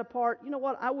 pick that apart. You know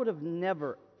what? I would have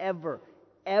never, ever,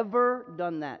 ever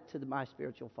done that to my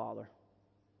spiritual father.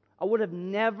 I would have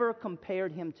never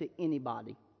compared him to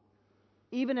anybody.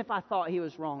 Even if I thought he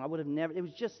was wrong, I would have never. It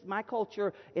was just my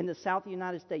culture in the South of the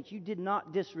United States. You did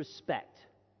not disrespect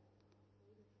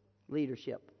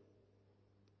leadership.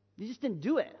 You just didn't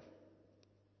do it.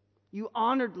 You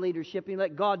honored leadership and you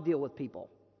let God deal with people.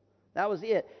 That was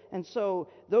it. And so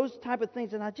those type of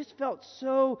things, and I just felt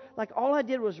so, like all I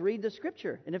did was read the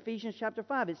scripture. In Ephesians chapter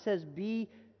 5, it says, be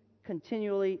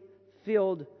continually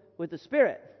filled with the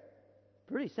Spirit.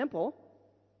 Pretty simple.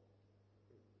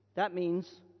 That means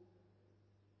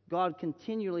God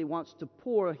continually wants to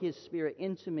pour His Spirit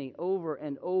into me over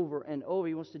and over and over.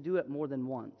 He wants to do it more than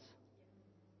once.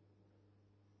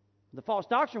 The false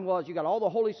doctrine was, you got all the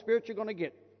Holy Spirit you're going to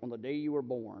get on the day you were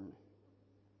born.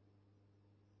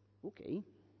 Okay.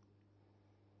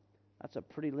 That's a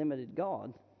pretty limited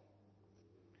God.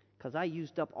 Because I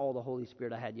used up all the Holy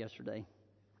Spirit I had yesterday.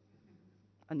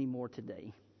 I need more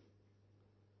today.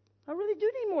 I really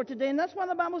do need more today, and that's why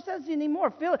the Bible says you need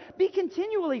more. Be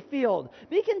continually filled.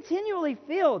 Be continually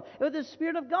filled with the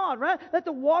Spirit of God, right? Let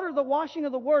the water, the washing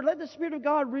of the Word, let the Spirit of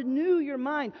God renew your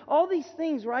mind. All these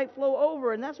things, right, flow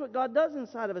over, and that's what God does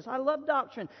inside of us. I love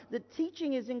doctrine. The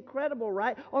teaching is incredible,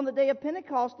 right? On the day of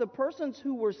Pentecost, the persons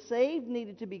who were saved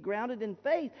needed to be grounded in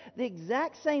faith. The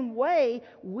exact same way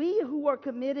we who are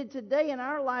committed today in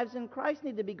our lives in Christ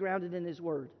need to be grounded in His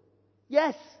Word.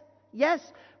 Yes. Yes,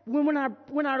 when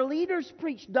our leaders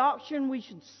preach doctrine, we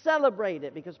should celebrate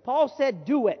it because Paul said,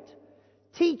 do it.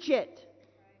 Teach it.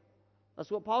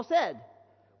 That's what Paul said.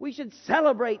 We should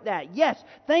celebrate that. Yes,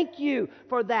 thank you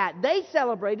for that. They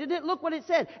celebrated it. Look what it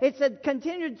said. It said,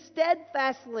 continued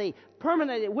steadfastly,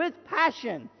 permanently, with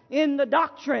passion in the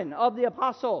doctrine of the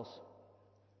apostles.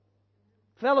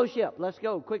 Fellowship. Let's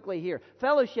go quickly here.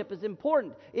 Fellowship is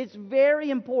important. It's very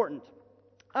important.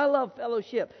 I love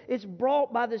fellowship. It's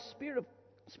brought by the Spirit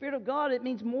of God. It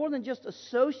means more than just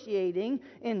associating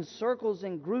in circles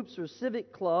and groups or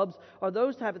civic clubs or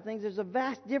those type of things. There's a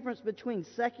vast difference between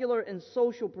secular and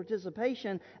social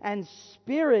participation and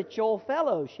spiritual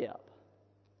fellowship.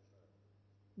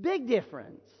 Big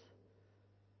difference.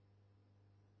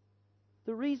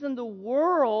 The reason the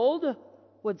world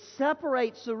would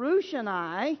separate Sarush and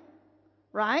I,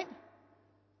 right,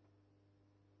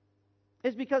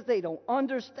 is because they don't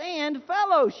understand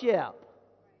fellowship.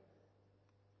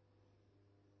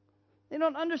 They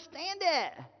don't understand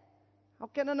it. How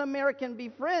can an American be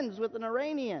friends with an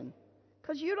Iranian?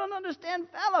 Because you don't understand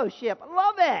fellowship. I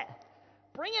love it.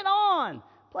 Bring it on.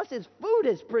 Plus his food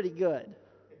is pretty good.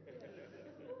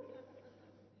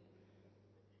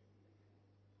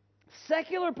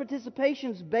 Secular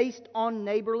participation is based on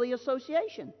neighborly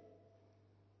association.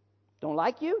 Don't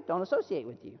like you? Don't associate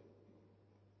with you.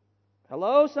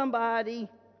 Hello, somebody.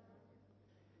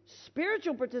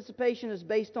 Spiritual participation is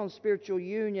based on spiritual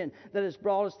union that has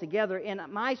brought us together. In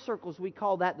my circles, we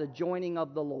call that the joining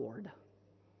of the Lord.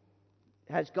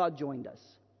 Has God joined us?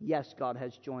 Yes, God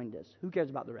has joined us. Who cares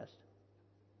about the rest?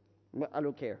 I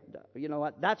don't care. You know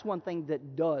what? That's one thing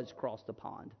that does cross the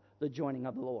pond, the joining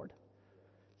of the Lord.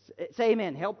 Say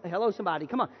amen. Hello, somebody.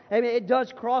 Come on. Amen. It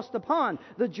does cross the pond,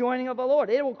 the joining of the Lord.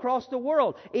 It will cross the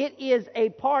world. It is a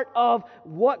part of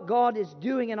what God is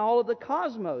doing in all of the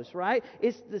cosmos, right?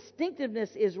 Its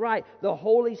distinctiveness is right. The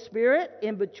Holy Spirit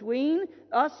in between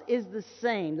us is the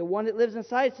same. The one that lives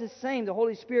inside is the same. The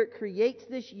Holy Spirit creates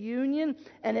this union,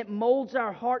 and it molds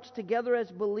our hearts together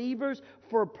as believers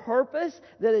for a purpose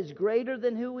that is greater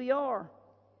than who we are.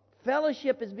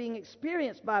 Fellowship is being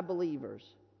experienced by believers.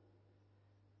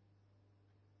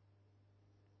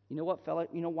 You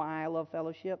know why I love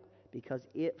fellowship? Because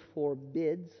it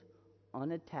forbids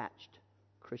unattached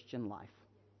Christian life.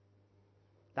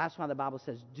 That's why the Bible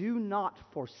says, do not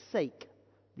forsake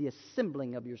the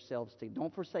assembling of yourselves together.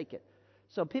 Don't forsake it.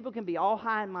 So people can be all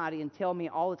high and mighty and tell me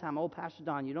all the time, oh, Pastor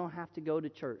Don, you don't have to go to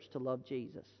church to love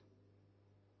Jesus.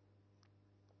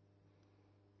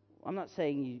 I'm not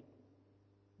saying you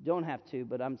don't have to,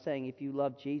 but I'm saying if you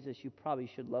love Jesus, you probably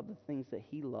should love the things that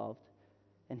He loved.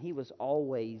 And He was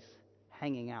always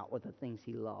hanging out with the things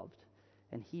He loved.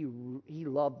 And He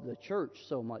loved the church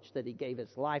so much that He gave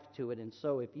His life to it. And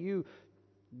so if you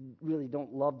really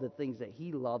don't love the things that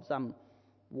He loves, I'm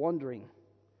wondering.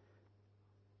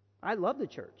 I love the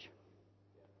church.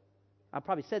 I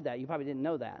probably said that. You probably didn't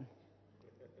know that.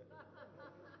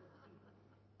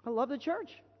 I love the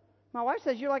church. My wife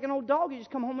says you're like an old dog. You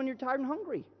just come home when you're tired and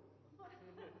hungry.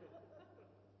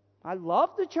 I love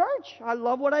the church. I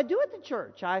love what I do at the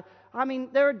church. I mean,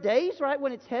 there are days, right,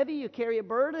 when it's heavy, you carry a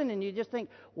burden, and you just think,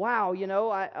 wow,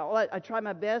 I tried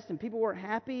my best, and people weren't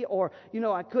happy, or,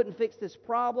 I couldn't fix this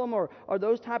problem, or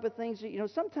those type of things.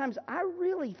 Sometimes I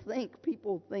really think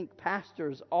people think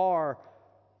pastors are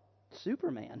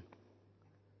Superman.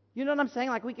 You know what I'm saying?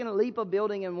 Like we can leap a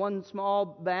building in one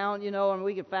small bound, and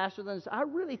we get faster than this. I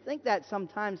really think that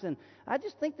sometimes, and I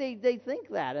just think they think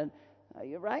that, and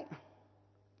you're right.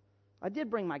 I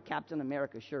did bring my Captain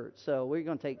America shirt, so we're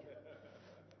going to take...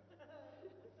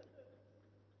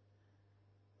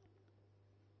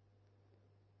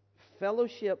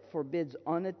 Fellowship forbids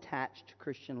unattached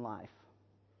Christian life.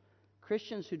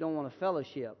 Christians who don't want to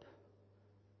fellowship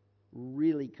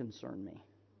really concern me.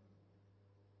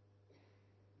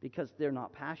 Because they're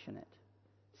not passionate.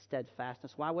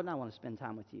 Steadfastness. Why wouldn't I want to spend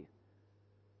time with you?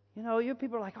 You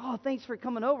people are like, oh, thanks for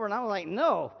coming over. And I'm like,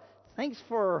 no, thanks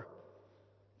for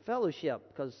fellowship,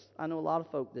 because I know a lot of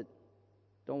folk that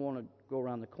don't want to go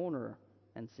around the corner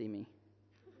and see me.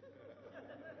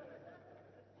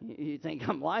 You think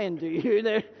I'm lying to you?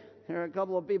 There are a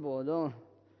couple of people who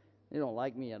don't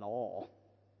like me at all.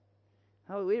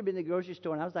 We had been in the grocery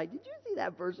store, and I was like, did you see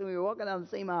that person? We were walking down the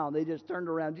same aisle, and they just turned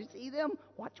around. Did you see them?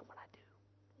 Watch what I do.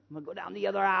 I'm going to go down the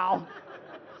other aisle.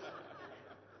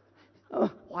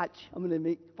 Watch.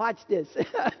 Watch this.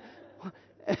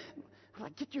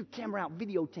 Like, get your camera out,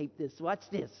 videotape this. Watch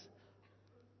this.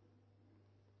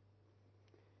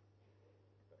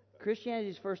 Christianity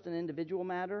is first an individual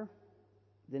matter,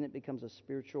 then it becomes a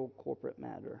spiritual corporate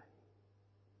matter.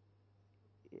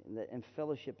 And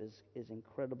fellowship is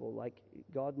incredible. Like,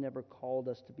 God never called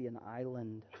us to be an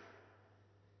island.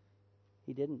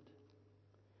 He didn't.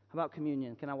 How about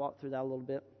communion? Can I walk through that a little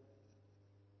bit?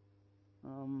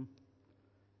 I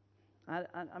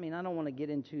mean, I don't want to get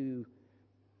into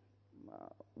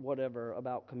whatever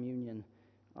about communion.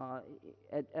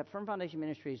 At Firm Foundation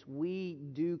Ministries, we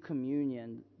do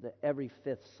communion every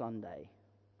fifth Sunday.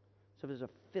 So if there's a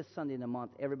fifth Sunday in the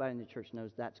month, everybody in the church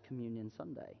knows that's Communion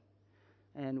Sunday.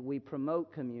 And we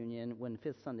promote communion when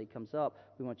fifth Sunday comes up.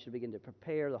 We want you to begin to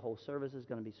prepare. The whole service is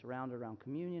going to be surrounded around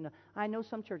communion. I know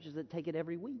some churches that take it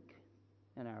every week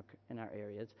in our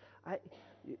areas.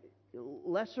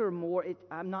 Less or more,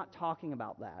 I'm not talking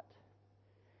about that.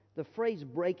 The phrase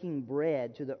breaking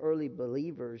bread to the early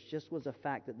believers just was a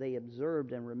fact that they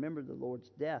observed and remembered the Lord's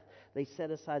death. They set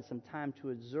aside some time to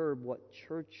observe what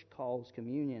church calls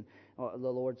communion, or the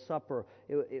Lord's Supper.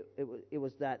 It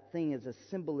was that thing as a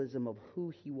symbolism of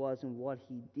who He was and what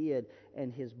He did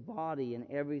and His body and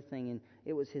everything. And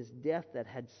it was His death that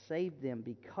had saved them.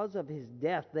 Because of His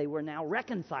death, they were now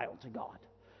reconciled to God.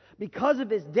 Because of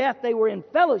His death, they were in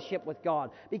fellowship with God.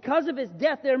 Because of His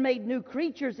death, they're made new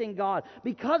creatures in God.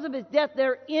 Because of His death,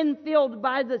 they're infilled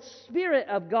by the Spirit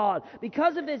of God.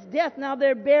 Because of His death, now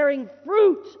they're bearing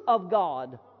fruit of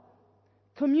God.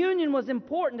 Communion was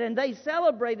important, and they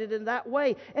celebrated in that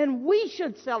way. And we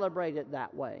should celebrate it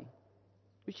that way.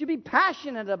 We should be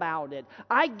passionate about it.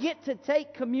 I get to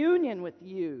take communion with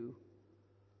you.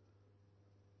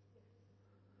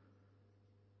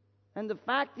 And the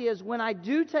fact is, when I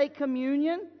do take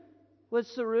communion with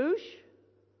Sarush,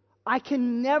 I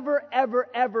can never, ever,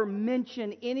 ever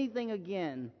mention anything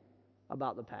again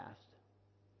about the past.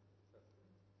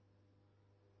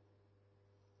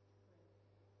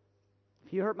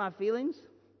 If you hurt my feelings,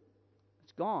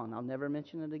 it's gone. I'll never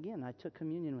mention it again. I took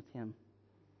communion with him.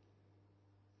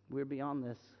 We're beyond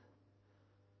this.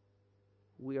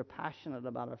 We are passionate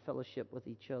about our fellowship with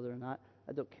each other, and I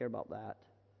don't care about that.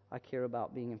 I care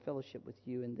about being in fellowship with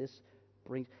you, and this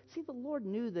brings... See, the Lord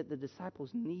knew that the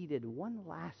disciples needed one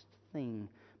last thing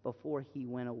before he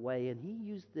went away, and he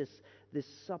used this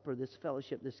supper, this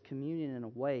fellowship, this communion in a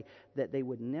way that they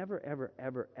would never, ever,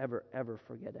 ever, ever, ever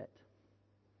forget it.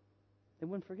 They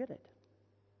wouldn't forget it.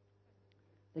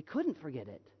 They couldn't forget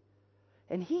it.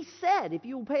 And he said, if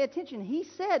you will pay attention, he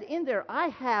said in there, I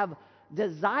have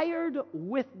desired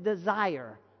with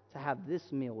desire to have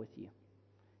this meal with you.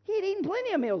 He had eaten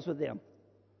plenty of meals with them.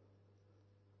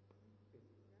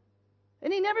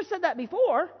 And he never said that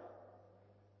before.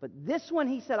 But this one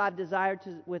he said, I've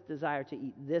with desire to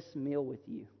eat this meal with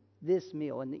you. This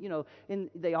meal. And,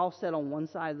 and they all sat on one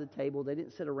side of the table. They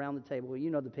didn't sit around the table. You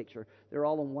know the picture. They're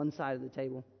all on one side of the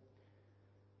table.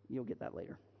 You'll get that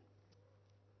later.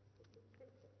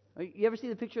 You ever see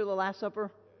the picture of the Last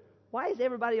Supper? Why is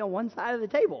everybody on one side of the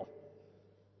table?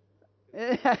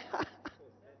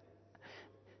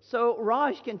 So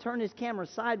Raj can turn his camera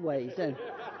sideways. And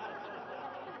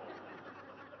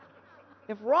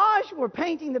if Raj were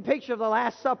painting the picture of the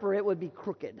Last Supper, it would be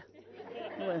crooked.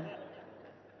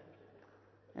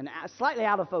 And slightly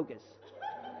out of focus.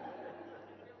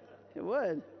 It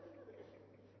would.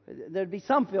 There'd be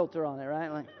some filter on it,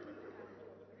 right? Like,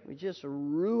 we just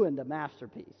ruined a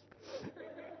masterpiece.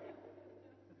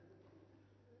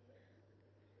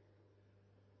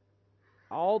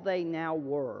 All they now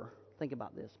were, think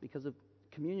about this, because of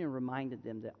communion reminded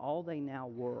them that all they now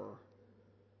were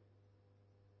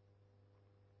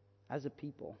as a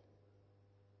people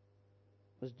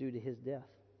was due to his death.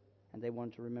 And they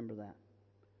wanted to remember that.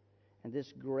 And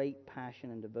this great passion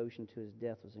and devotion to his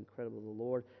death was incredible. The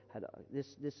Lord had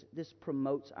this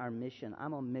promotes our mission.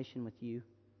 I'm on mission with you.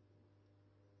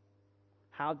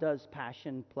 How does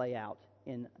passion play out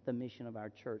in the mission of our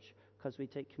church? Because we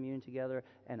take communion together,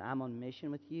 and I'm on mission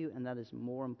with you, and that is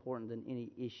more important than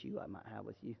any issue I might have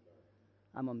with you.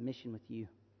 I'm on mission with you.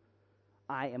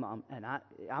 I'm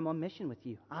on mission with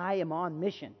you. I am on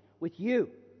mission with you.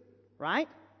 Right?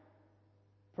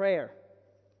 Prayer.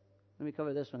 Let me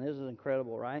cover this one. This is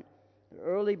incredible, right?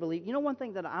 Early belief. You know one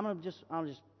thing that I'm going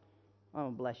to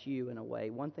bless you in a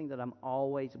way. One thing that I'm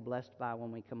always blessed by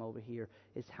when we come over here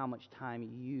is how much time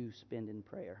you spend in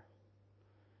prayer.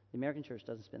 The American church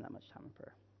doesn't spend that much time in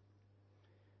prayer.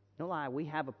 No lie, we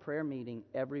have a prayer meeting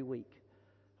every week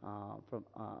from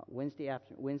Wednesday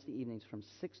evenings from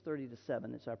 6:30 to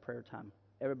 7. It's our prayer time.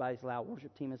 Everybody's allowed.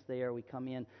 Worship team is there. We come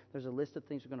in. There's a list of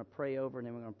things we're going to pray over, and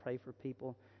then we're going to pray for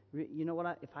people. You know what?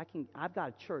 I've got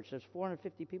a church. There's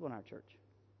 450 people in our church.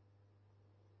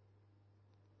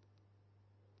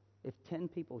 If 10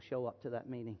 people show up to that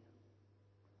meeting,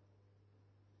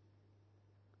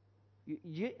 what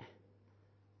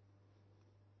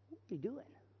are you doing?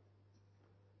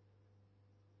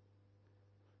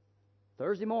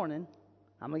 Thursday morning,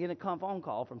 I'm going to get a phone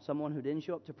call from someone who didn't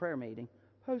show up to prayer meeting.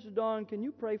 Pastor Don, can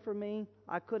you pray for me?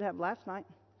 I could have last night.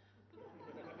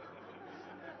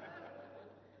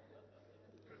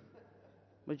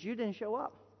 But you didn't show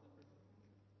up.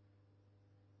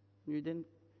 You didn't.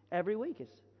 Every week.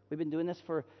 We've been doing this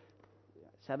for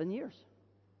 7 years.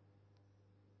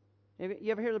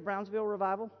 You ever hear of the Brownsville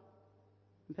revival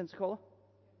in Pensacola?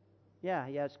 Yeah,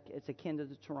 it's akin to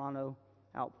the Toronto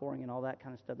outpouring and all that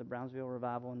kind of stuff. The Brownsville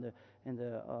revival in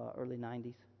the early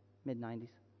 90s, mid 90s.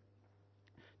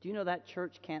 Do you know that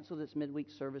church canceled its midweek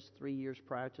service 3 years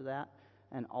prior to that,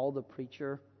 and all the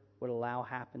preacher would allow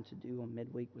happen to do on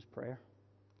midweek was prayer?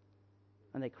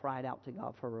 And they cried out to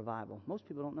God for a revival. Most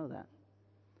people don't know that.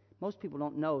 Most people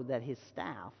don't know that his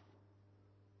staff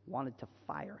wanted to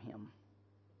fire him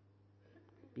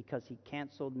because he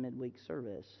canceled midweek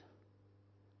service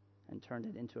and turned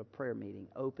it into a prayer meeting.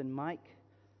 Open mic,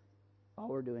 all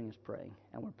we're doing is praying,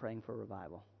 and we're praying for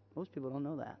revival. Most people don't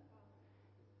know that.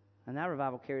 And that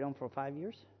revival carried on for 5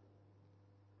 years.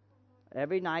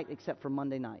 Every night except for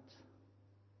Monday nights.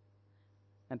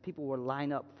 And people would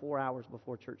line up 4 hours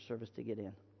before church service to get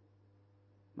in.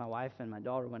 My wife and my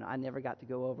daughter went. I never got to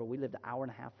go over. We lived an hour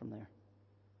and a half from there.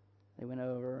 They went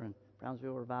over, and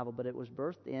Brownsville revival, but it was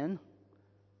birthed in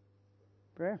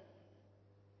prayer.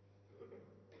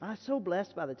 I'm so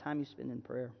blessed by the time you spend in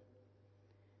prayer.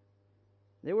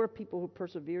 There were people who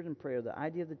persevered in prayer. The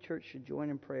idea of the church should join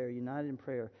in prayer, united in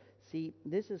prayer. See,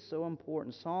 this is so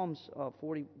important. Psalms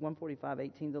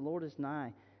 145:18, the Lord is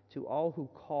nigh to all who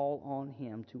call on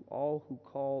him, to all who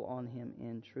call on him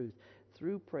in truth.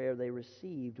 through prayer, they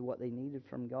received what they needed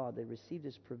from God. They received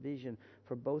His provision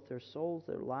for both their souls,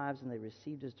 their lives, and they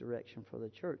received His direction for the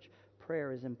church.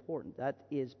 Prayer is important. That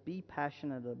is, be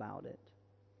passionate about it.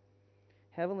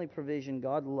 Heavenly provision,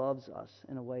 God loves us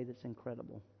in a way that's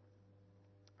incredible.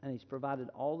 And He's provided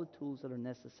all the tools that are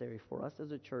necessary for us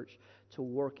as a church to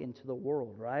work into the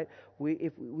world, right? We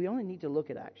only need to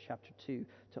look at Acts chapter 2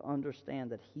 to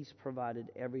understand that He's provided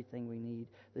everything we need.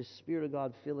 The Spirit of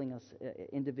God filling us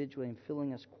individually and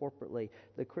filling us corporately.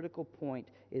 The critical point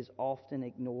is often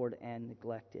ignored and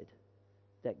neglected,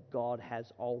 that God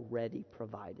has already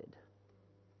provided.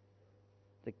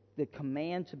 The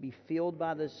command to be filled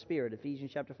by the Spirit, Ephesians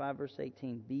chapter 5, verse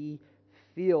 18, be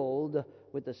filled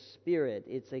with the Spirit.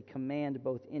 It's a command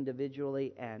both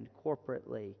individually and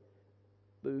corporately.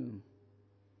 Boom.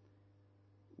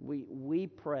 We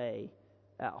pray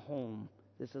at home.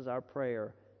 This is our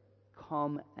prayer.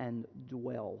 Come and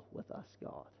dwell with us,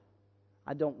 God.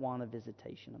 I don't want a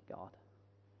visitation of God.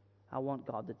 I want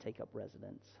God to take up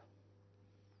residence.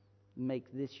 Make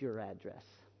this your address.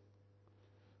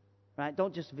 Right?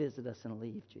 Don't just visit us and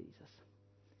leave, Jesus.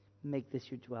 Make this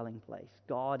your dwelling place.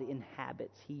 God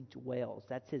inhabits. He dwells.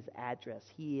 That's His address.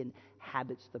 He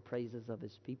inhabits the praises of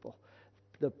His people.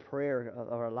 The prayer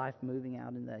of our life moving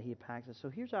out in that He packs us. So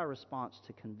here's our response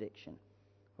to conviction.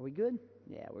 Are we good?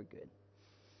 Yeah, we're good.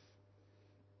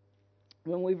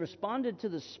 When we've responded to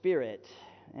the Spirit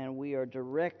and we are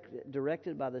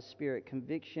directed by the Spirit,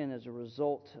 conviction as a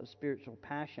result of spiritual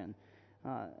passion,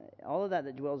 all of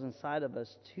that dwells inside of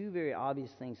us, two very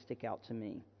obvious things stick out to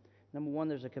me. Number one,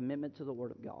 there's a commitment to the Word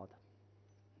of God.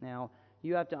 Now,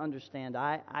 you have to understand,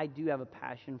 I do have a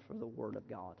passion for the Word of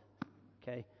God.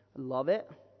 Okay? I love it.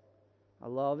 I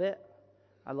love it.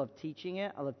 I love teaching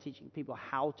it. I love teaching people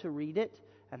how to read it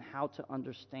and how to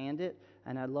understand it.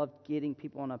 And I love getting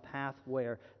people on a path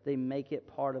where they make it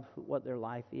part of what their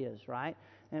life is, right?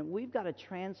 And we've got to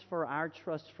transfer our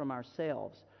trust from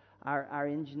ourselves. Our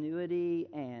ingenuity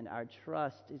and our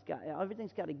trust,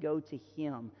 everything's got to go to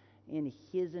Him. In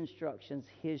His instructions,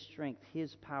 His strength,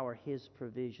 His power, His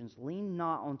provisions. Lean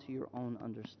not onto your own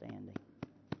understanding.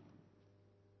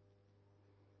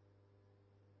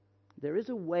 There is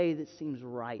a way that seems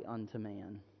right unto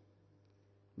man.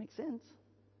 Makes sense?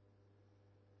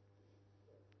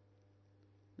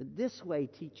 But this way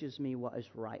teaches me what is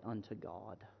right unto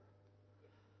God.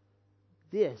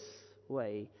 This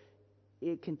way,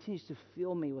 it continues to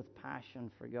fill me with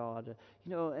passion for God.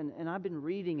 And I've been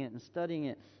reading it and studying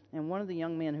it. And one of the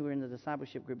young men who were in the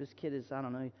discipleship group, this kid is, I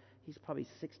don't know, he's probably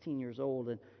 16 years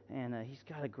old, and he's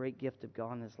got a great gift of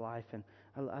God in his life. And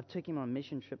I've taken him on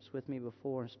mission trips with me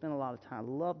before and spent a lot of time. I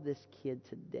love this kid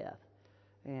to death.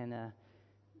 And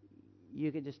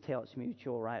you can just tell it's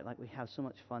mutual, right? Like we have so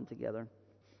much fun together.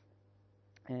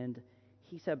 And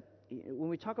he said, when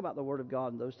we talk about the Word of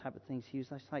God and those type of things, he was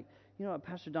just like,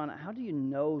 Pastor Don, how do you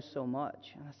know so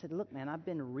much? And I said, look, man, I've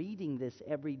been reading this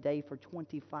every day for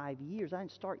 25 years. I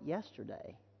didn't start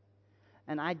yesterday.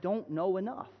 And I don't know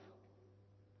enough.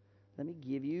 Let me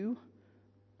give you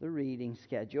the reading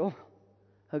schedule,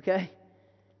 okay?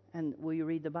 And will you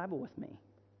read the Bible with me?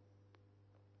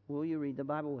 Will you read the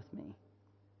Bible with me?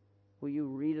 Will you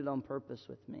read it on purpose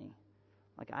with me?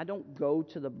 Like, I don't go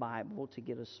to the Bible to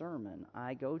get a sermon.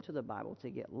 I go to the Bible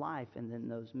to get life, and then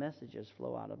those messages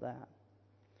flow out of that.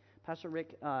 Pastor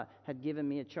Rick had given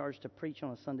me a charge to preach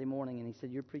on a Sunday morning, and he said,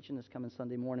 you're preaching this coming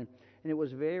Sunday morning. And it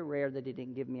was very rare that he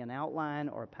didn't give me an outline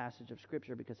or a passage of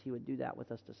Scripture, because he would do that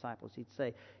with us disciples. He'd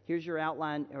say, here's your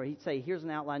outline, or he'd say, here's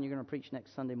an outline you're going to preach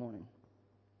next Sunday morning.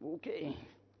 Okay.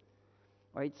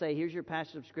 Or he'd say, here's your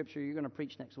passage of Scripture you're going to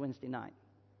preach next Wednesday night.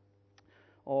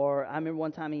 Or I remember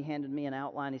one time he handed me an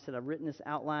outline. He said, I've written this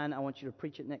outline. I want you to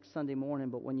preach it next Sunday morning,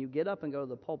 but when you get up and go to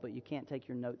the pulpit, you can't take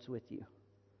your notes with you.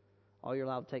 All you're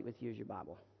allowed to take with you is your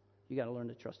Bible. You got to learn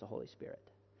to trust the Holy Spirit.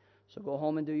 So go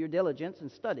home and do your diligence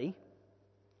and study,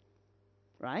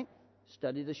 right?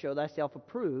 Study to show thyself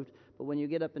approved, but when you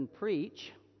get up and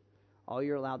preach, all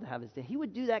you're allowed to have is he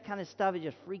would do that kind of stuff and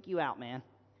just freak you out, man.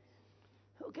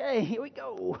 Okay, here we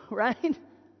go, right?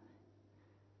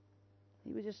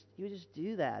 He would just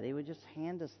do that. He would just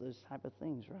hand us those type of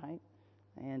things, right?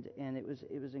 And it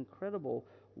was incredible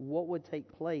what would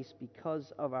take place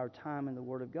because of our time in the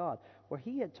Word of God. Where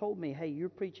he had told me, hey, you're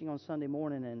preaching on Sunday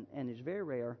morning, and it's very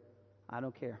rare. I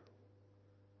don't care.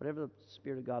 Whatever the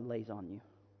Spirit of God lays on you.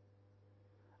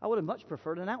 I would have much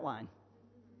preferred an outline.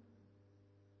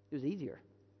 It was easier.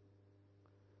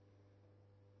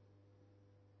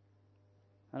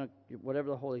 Whatever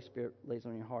the Holy Spirit lays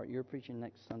on your heart, you're preaching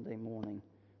next Sunday morning.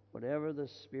 Whatever the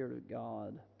Spirit of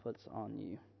God puts on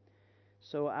you.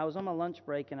 So I was on my lunch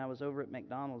break, and I was over at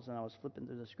McDonald's, and I was flipping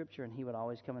through the Scripture, and he would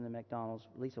always come into McDonald's.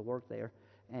 Lisa worked there,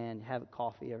 and have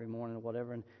coffee every morning or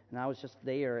whatever. And I was just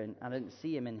there, and I didn't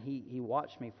see him, and he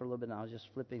watched me for a little bit, and I was just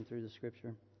flipping through the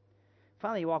Scripture.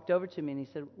 Finally, he walked over to me, and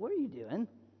he said, "What are you doing?"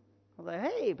 I was like,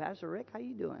 "Hey, Pastor Rick, how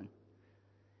you doing?"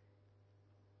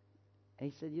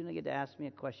 And he said, "You don't get to ask me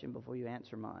a question before you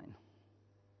answer mine.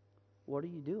 What are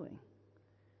you doing?"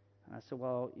 And I said,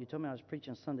 "Well, you told me I was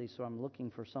preaching Sunday, so I'm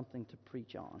looking for something to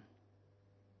preach on."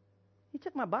 He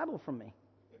took my Bible from me.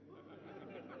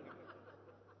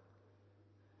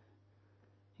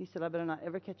 He said, "I better not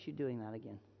ever catch you doing that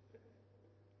again.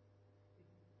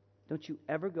 Don't you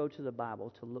ever go to the Bible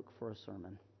to look for a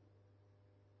sermon.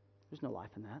 There's no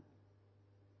life in that.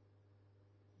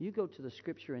 You go to the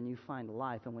Scripture and you find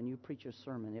life, and when you preach a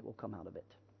sermon, it will come out of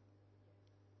it."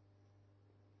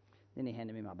 Then he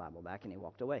handed me my Bible back, and he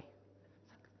walked away.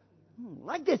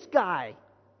 Like this guy.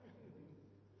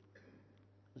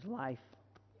 His life.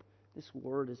 This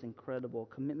Word is incredible.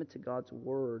 Commitment to God's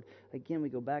Word. Again, we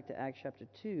go back to Acts chapter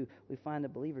 2. We find the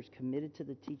believers committed to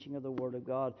the teaching of the Word of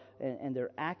God, and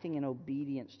they're acting in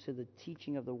obedience to the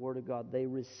teaching of the Word of God. They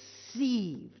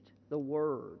received the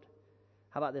Word.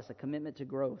 How about this? A commitment to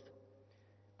growth.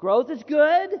 Growth is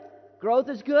good. Growth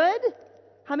is good.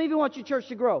 How many of you want your church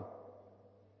to grow?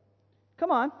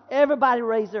 Come on. Everybody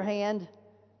raise their hand.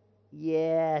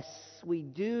 Yes, we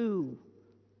do.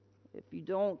 If you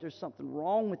don't, there's something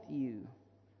wrong with you.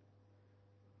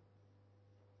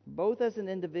 Both as an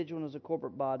individual and as a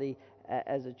corporate body,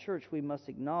 as a church, we must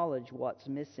acknowledge what's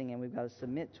missing, and we've got to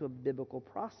submit to a biblical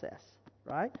process,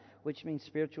 right? Which means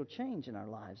spiritual change in our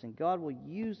lives. And God will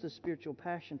use the spiritual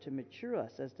passion to mature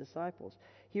us as disciples.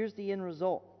 Here's the end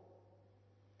result.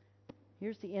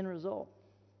 Here's the end result.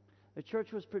 The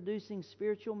church was producing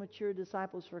spiritual, mature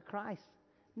disciples for Christ.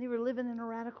 And they were living in a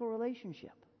radical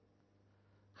relationship.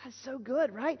 That's so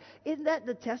good, right? Isn't that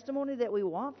the testimony that we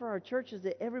want for our church, is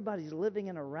that everybody's living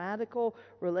in a radical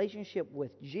relationship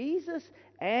with Jesus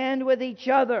and with each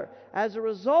other? As a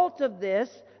result of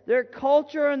this, their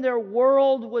culture and their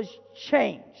world was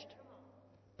changed.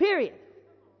 Period.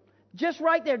 Just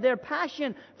right there, their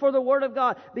passion for the Word of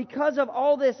God, because of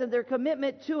all this and their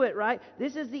commitment to it, right?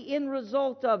 This is the end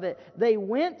result of it. They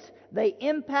went, they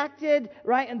impacted,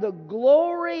 right? And the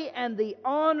glory and the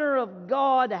honor of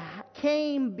God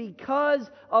came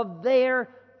because of their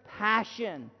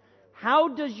passion. How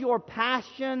does your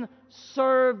passion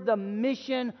serve the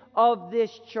mission of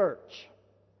this church?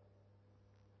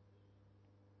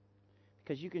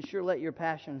 Because you can sure let your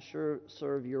passion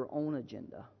serve your own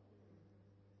agenda.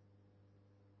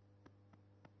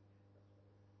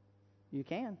 You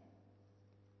can.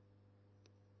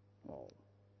 Well,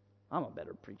 I'm a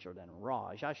better preacher than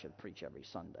Raj. I should preach every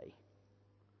Sunday.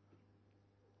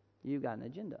 You got an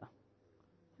agenda.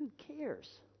 Who cares?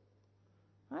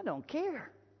 I don't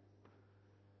care.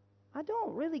 I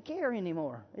don't really care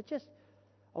anymore. It's just,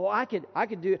 I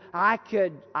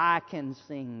can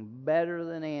sing better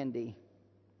than Andy.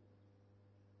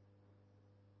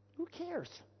 Who cares?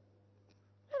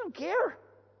 I don't care.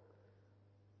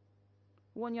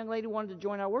 One young lady wanted to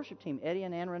join our worship team, Eddie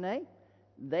and Ann Renee.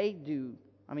 They do,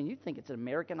 you'd think it's an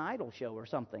American Idol show or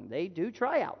something. They do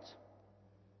tryouts.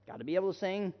 Got to be able to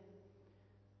sing.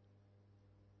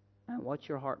 And what's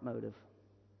your heart motive?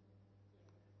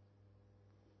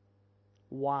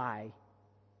 Why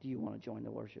do you want to join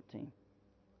the worship team?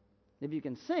 If you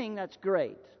can sing, that's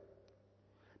great.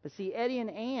 But see, Eddie and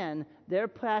Ann, their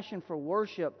passion for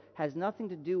worship has nothing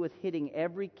to do with hitting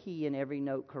every key and every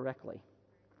note correctly.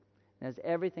 It has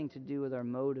everything to do with our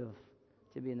motive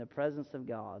to be in the presence of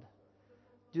God.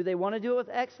 Do they want to do it with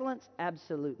excellence?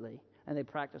 Absolutely. And they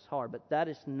practice hard, but that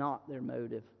is not their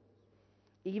motive.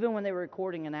 Even when they were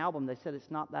recording an album, they said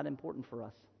it's not that important for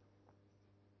us.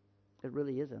 It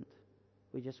really isn't.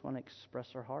 We just want to express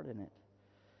our heart in it.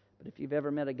 But if you've ever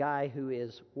met a guy who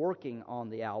is working on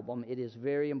the album, it is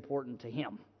very important to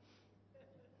him.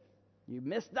 You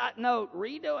missed that note,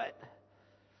 redo it.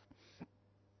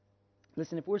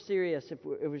 Listen, if we're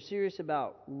serious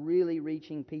about really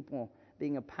reaching people,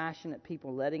 being a passionate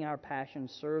people, letting our passion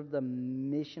serve the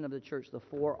mission of the church, the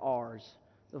 4 R's.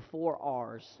 The 4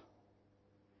 R's.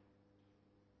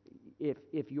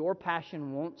 If your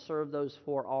passion won't serve those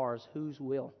 4 R's, whose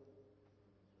will?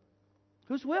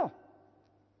 Whose will?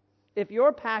 If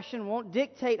your passion won't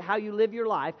dictate how you live your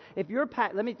life,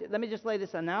 let me just lay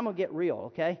this out. Now I'm going to get real,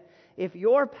 okay? If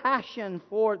your passion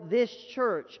for this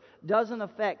church doesn't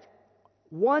affect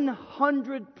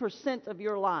 100% of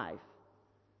your life,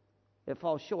 it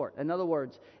falls short. In other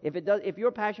words, if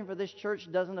your passion for this church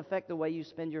doesn't affect the way you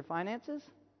spend your finances,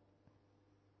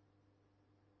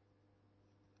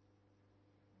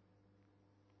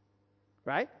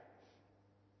 right?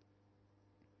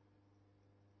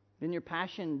 Then your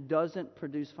passion doesn't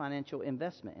produce financial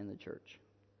investment in the church.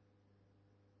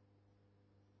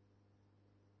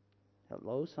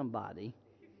 Hello, somebody.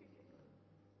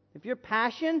 If your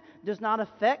passion does not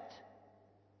affect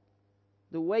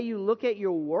the way you look at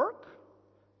your work,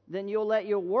 then you'll let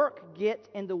your work get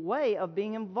in the way of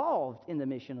being involved in the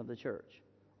mission of the church.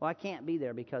 Well, I can't be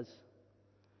there because,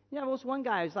 there was one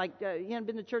guy who's like, he hadn't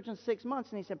been to church in 6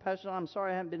 months, and he said, Pastor, I'm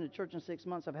sorry I haven't been to church in 6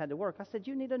 months. I've had to work. I said,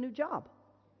 you need a new job.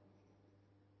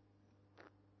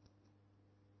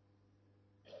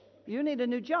 You need a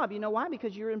new job. You know why?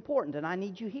 Because you're important, and I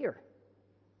need you here.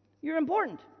 You're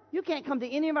important. You can't come to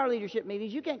any of our leadership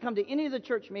meetings. You can't come to any of the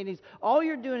church meetings. All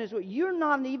you're doing is, you're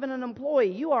not even an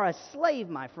employee. You are a slave,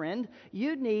 my friend.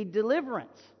 You need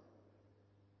deliverance.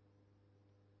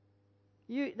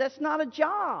 That's not a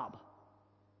job.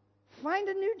 Find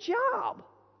a new job.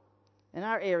 In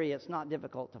our area, it's not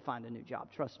difficult to find a new job.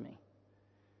 Trust me.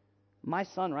 My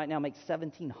son right now makes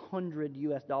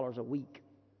 $1,700 a week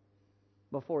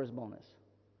before his bonus.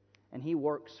 And he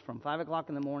works from 5 o'clock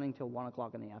in the morning till 1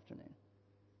 o'clock in the afternoon.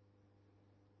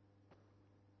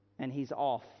 And he's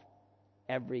off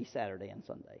every Saturday and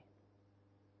Sunday.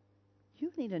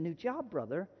 You need a new job,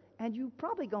 brother, and you're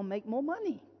probably going to make more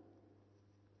money.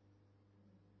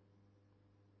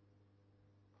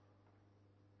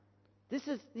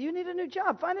 You need a new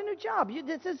job. Find a new job.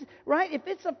 This is, right? If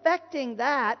it's affecting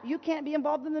that, you can't be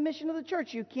involved in the mission of the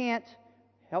church. You can't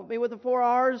help me with the 4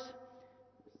 R's.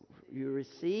 You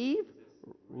receive,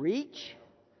 reach,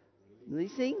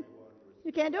 leasing.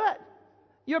 You can't do it.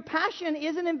 Your passion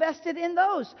isn't invested in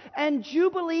those. And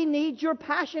Jubilee needs your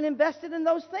passion invested in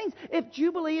those things. If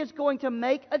Jubilee is going to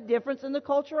make a difference in the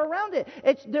culture around it.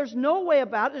 There's no way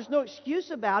about it. There's no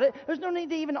excuse about it. There's no need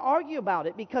to even argue about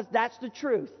it because that's the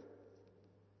truth.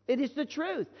 It is the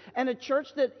truth. And a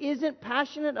church that isn't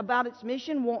passionate about its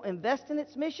mission won't invest in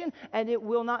its mission, and it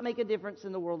will not make a difference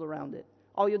in the world around it.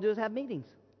 All you'll do is have meetings.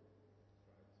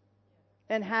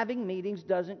 And having meetings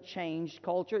doesn't change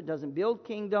culture, it doesn't build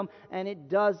kingdom, and it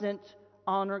doesn't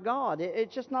honor God.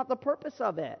 It's just not the purpose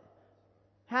of it.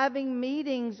 Having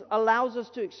meetings allows us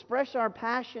to express our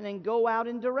passion and go out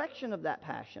in direction of that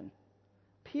passion.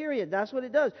 Period. That's what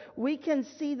it does. We can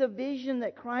see the vision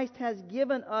that Christ has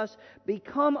given us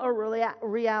become a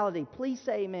reality. Please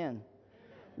say amen.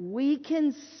 We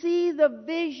can see the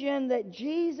vision that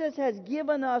Jesus has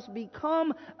given us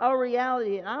become a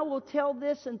reality. And I will tell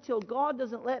this until God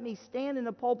doesn't let me stand in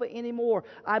the pulpit anymore.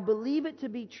 I believe it to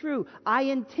be true. I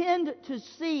intend to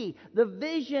see the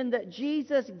vision that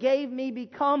Jesus gave me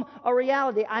become a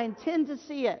reality. I intend to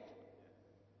see it.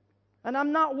 And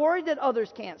I'm not worried that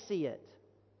others can't see it.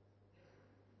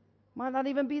 Might not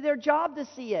even be their job to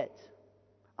see it.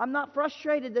 I'm not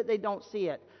frustrated that they don't see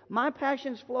it. My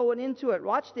passion's flowing into it.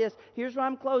 Watch this. Here's where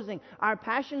I'm closing. Our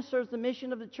passion serves the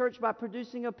mission of the church by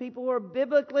producing a people who are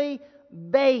biblically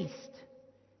based.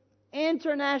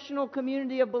 International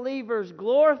community of believers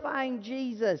glorifying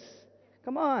Jesus.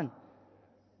 Come on.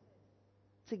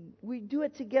 We do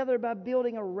it together by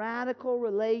building a radical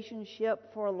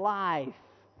relationship for life.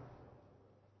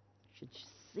 You should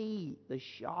see the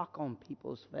shock on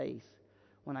people's face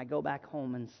when I go back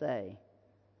home and say,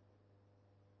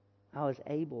 I was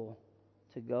able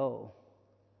to go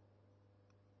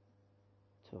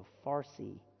to a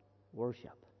Farsi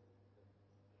worship.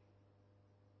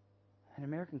 And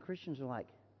American Christians are like,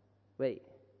 wait,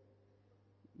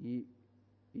 you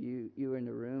were in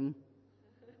the room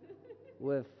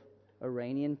with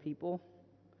Iranian people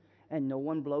and no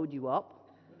one blowed you up?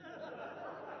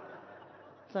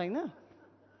 It's like,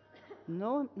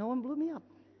 no one blew me up.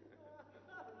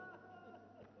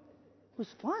 It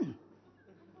was fun.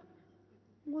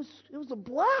 It was a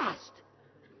blast.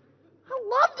 I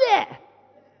loved it.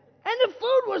 And the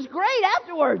food was great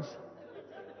afterwards.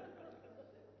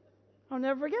 I'll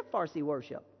never forget Farsi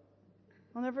worship.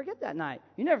 I'll never forget that night.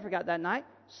 You never forgot that night.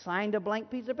 Signed a blank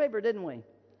piece of paper, didn't we?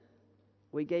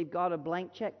 We gave God a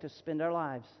blank check to spend our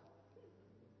lives.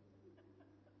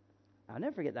 I'll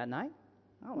never forget that night.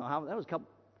 I don't know how, that was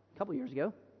a couple years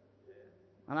ago.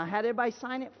 And I had everybody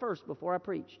sign it first before I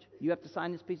preached. You have to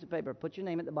sign this piece of paper. Put your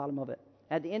name at the bottom of it.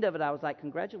 At the end of it, I was like,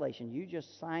 congratulations, you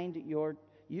just signed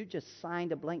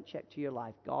a blank check to your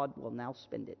life. God will now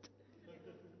spend it.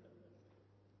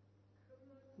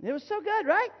 It was so good,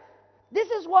 right? This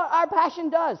is what our passion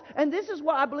does. And this is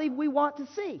what I believe we want to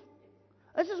see.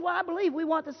 This is what I believe we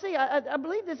want to see. I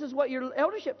believe this is what your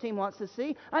eldership team wants to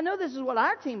see. I know this is what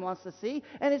our team wants to see.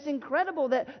 And it's incredible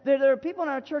that there are people in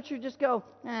our church who just go,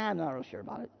 I'm not real sure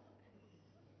about it.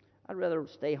 I'd rather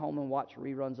stay home and watch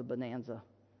reruns of Bonanza.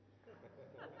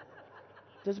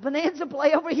 Does Bonanza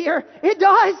play over here? It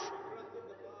does.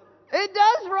 It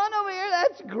does run over here.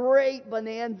 That's great,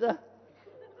 Bonanza.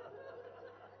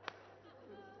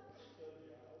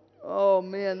 Oh,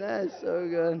 man, that is so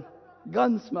good.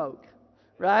 Gunsmoke,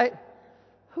 right?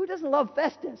 Who doesn't love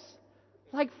Festus?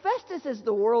 Like, Festus is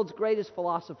the world's greatest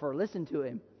philosopher. Listen to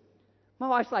him. My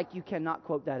wife's like, you cannot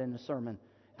quote that in a sermon.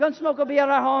 Gunsmoke will be at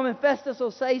our home and Festus will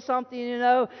say something,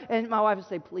 and my wife would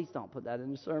say, please don't put that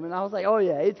in the sermon. I was like, oh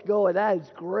yeah, it's going. That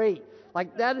is great.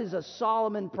 Like, that is a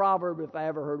Solomon proverb if I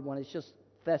ever heard one. It's just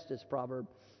Festus proverb.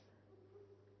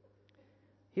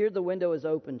 Here the window is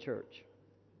open, church.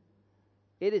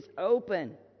 It is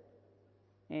open.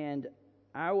 And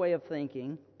our way of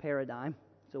thinking, paradigm,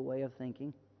 it's a way of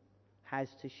thinking, has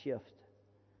to shift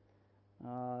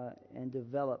and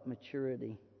develop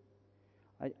maturity.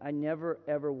 I never,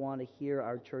 ever want to hear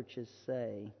our churches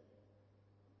say,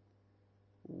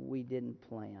 we didn't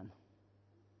plan.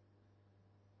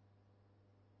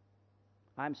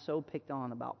 I'm so picked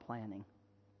on about planning.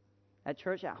 At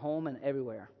church, at home, and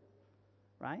everywhere.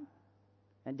 Right?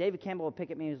 And David Campbell would pick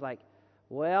at me and he was like,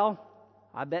 well,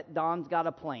 I bet Don's got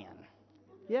a plan.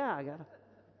 Yeah, I'm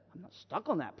not stuck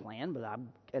on that plan, but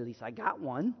at least I got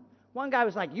one. One guy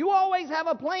was like, you always have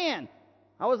a plan.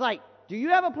 I was like, do you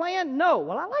have a plan? No.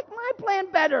 Well, I like my plan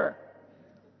better.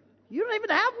 You don't even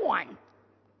have one.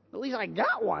 At least I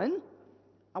got one.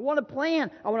 I want to plan.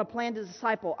 I want to plan to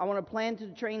disciple. I want to plan to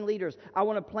train leaders. I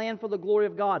want to plan for the glory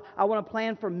of God. I want to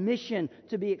plan for mission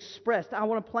to be expressed. I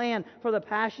want to plan for the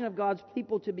passion of God's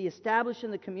people to be established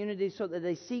in the community so that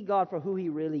they see God for who He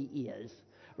really is.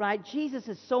 Right? Jesus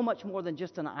is so much more than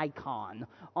just an icon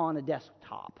on a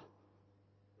desktop.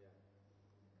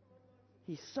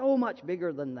 He's so much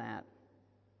bigger than that.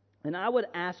 And I would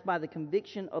ask by the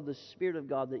conviction of the Spirit of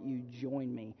God that you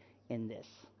join me in this.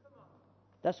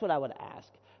 That's what I would ask.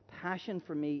 Passion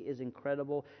for me is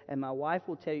incredible. And my wife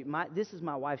will tell you, this is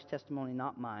my wife's testimony,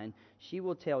 not mine. She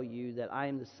will tell you that I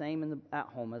am the same at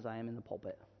home as I am in the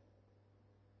pulpit.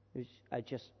 It's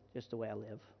just the way I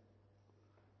live.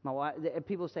 My wife,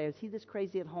 people say, is he this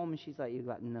crazy at home? And she's like, you've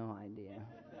got no idea.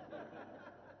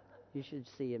 You should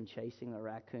see him chasing a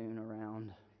raccoon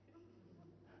around.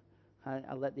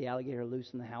 I let the alligator loose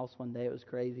in the house one day. It was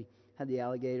crazy. Had the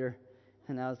alligator,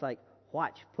 and I was like,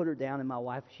 watch, put her down. And my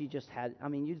wife, she just had,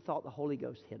 you'd thought the Holy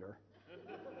Ghost hit her.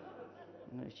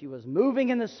 She was moving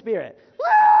in the Spirit.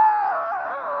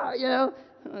 It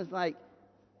was like,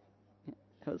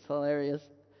 it was hilarious.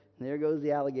 And there goes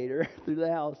the alligator through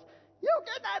the house. You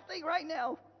get that thing right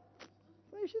now.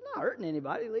 Well, she's not hurting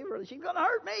anybody. Leave her. She's going to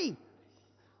hurt me.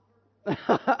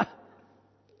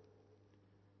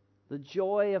 The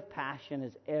joy of passion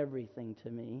is everything to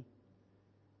me.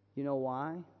 You know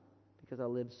why? Because I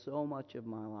lived so much of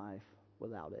my life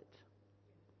without it.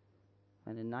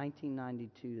 And in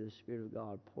 1992, the Spirit of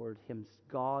God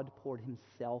poured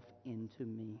Himself into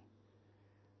me.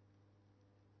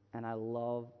 And I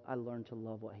learned to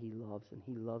love what He loves. And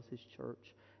He loves His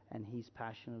church. And He's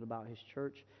passionate about His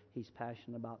church. He's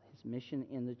passionate about His mission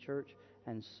in the church.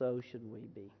 And so should we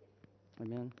be.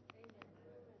 Amen?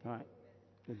 All right.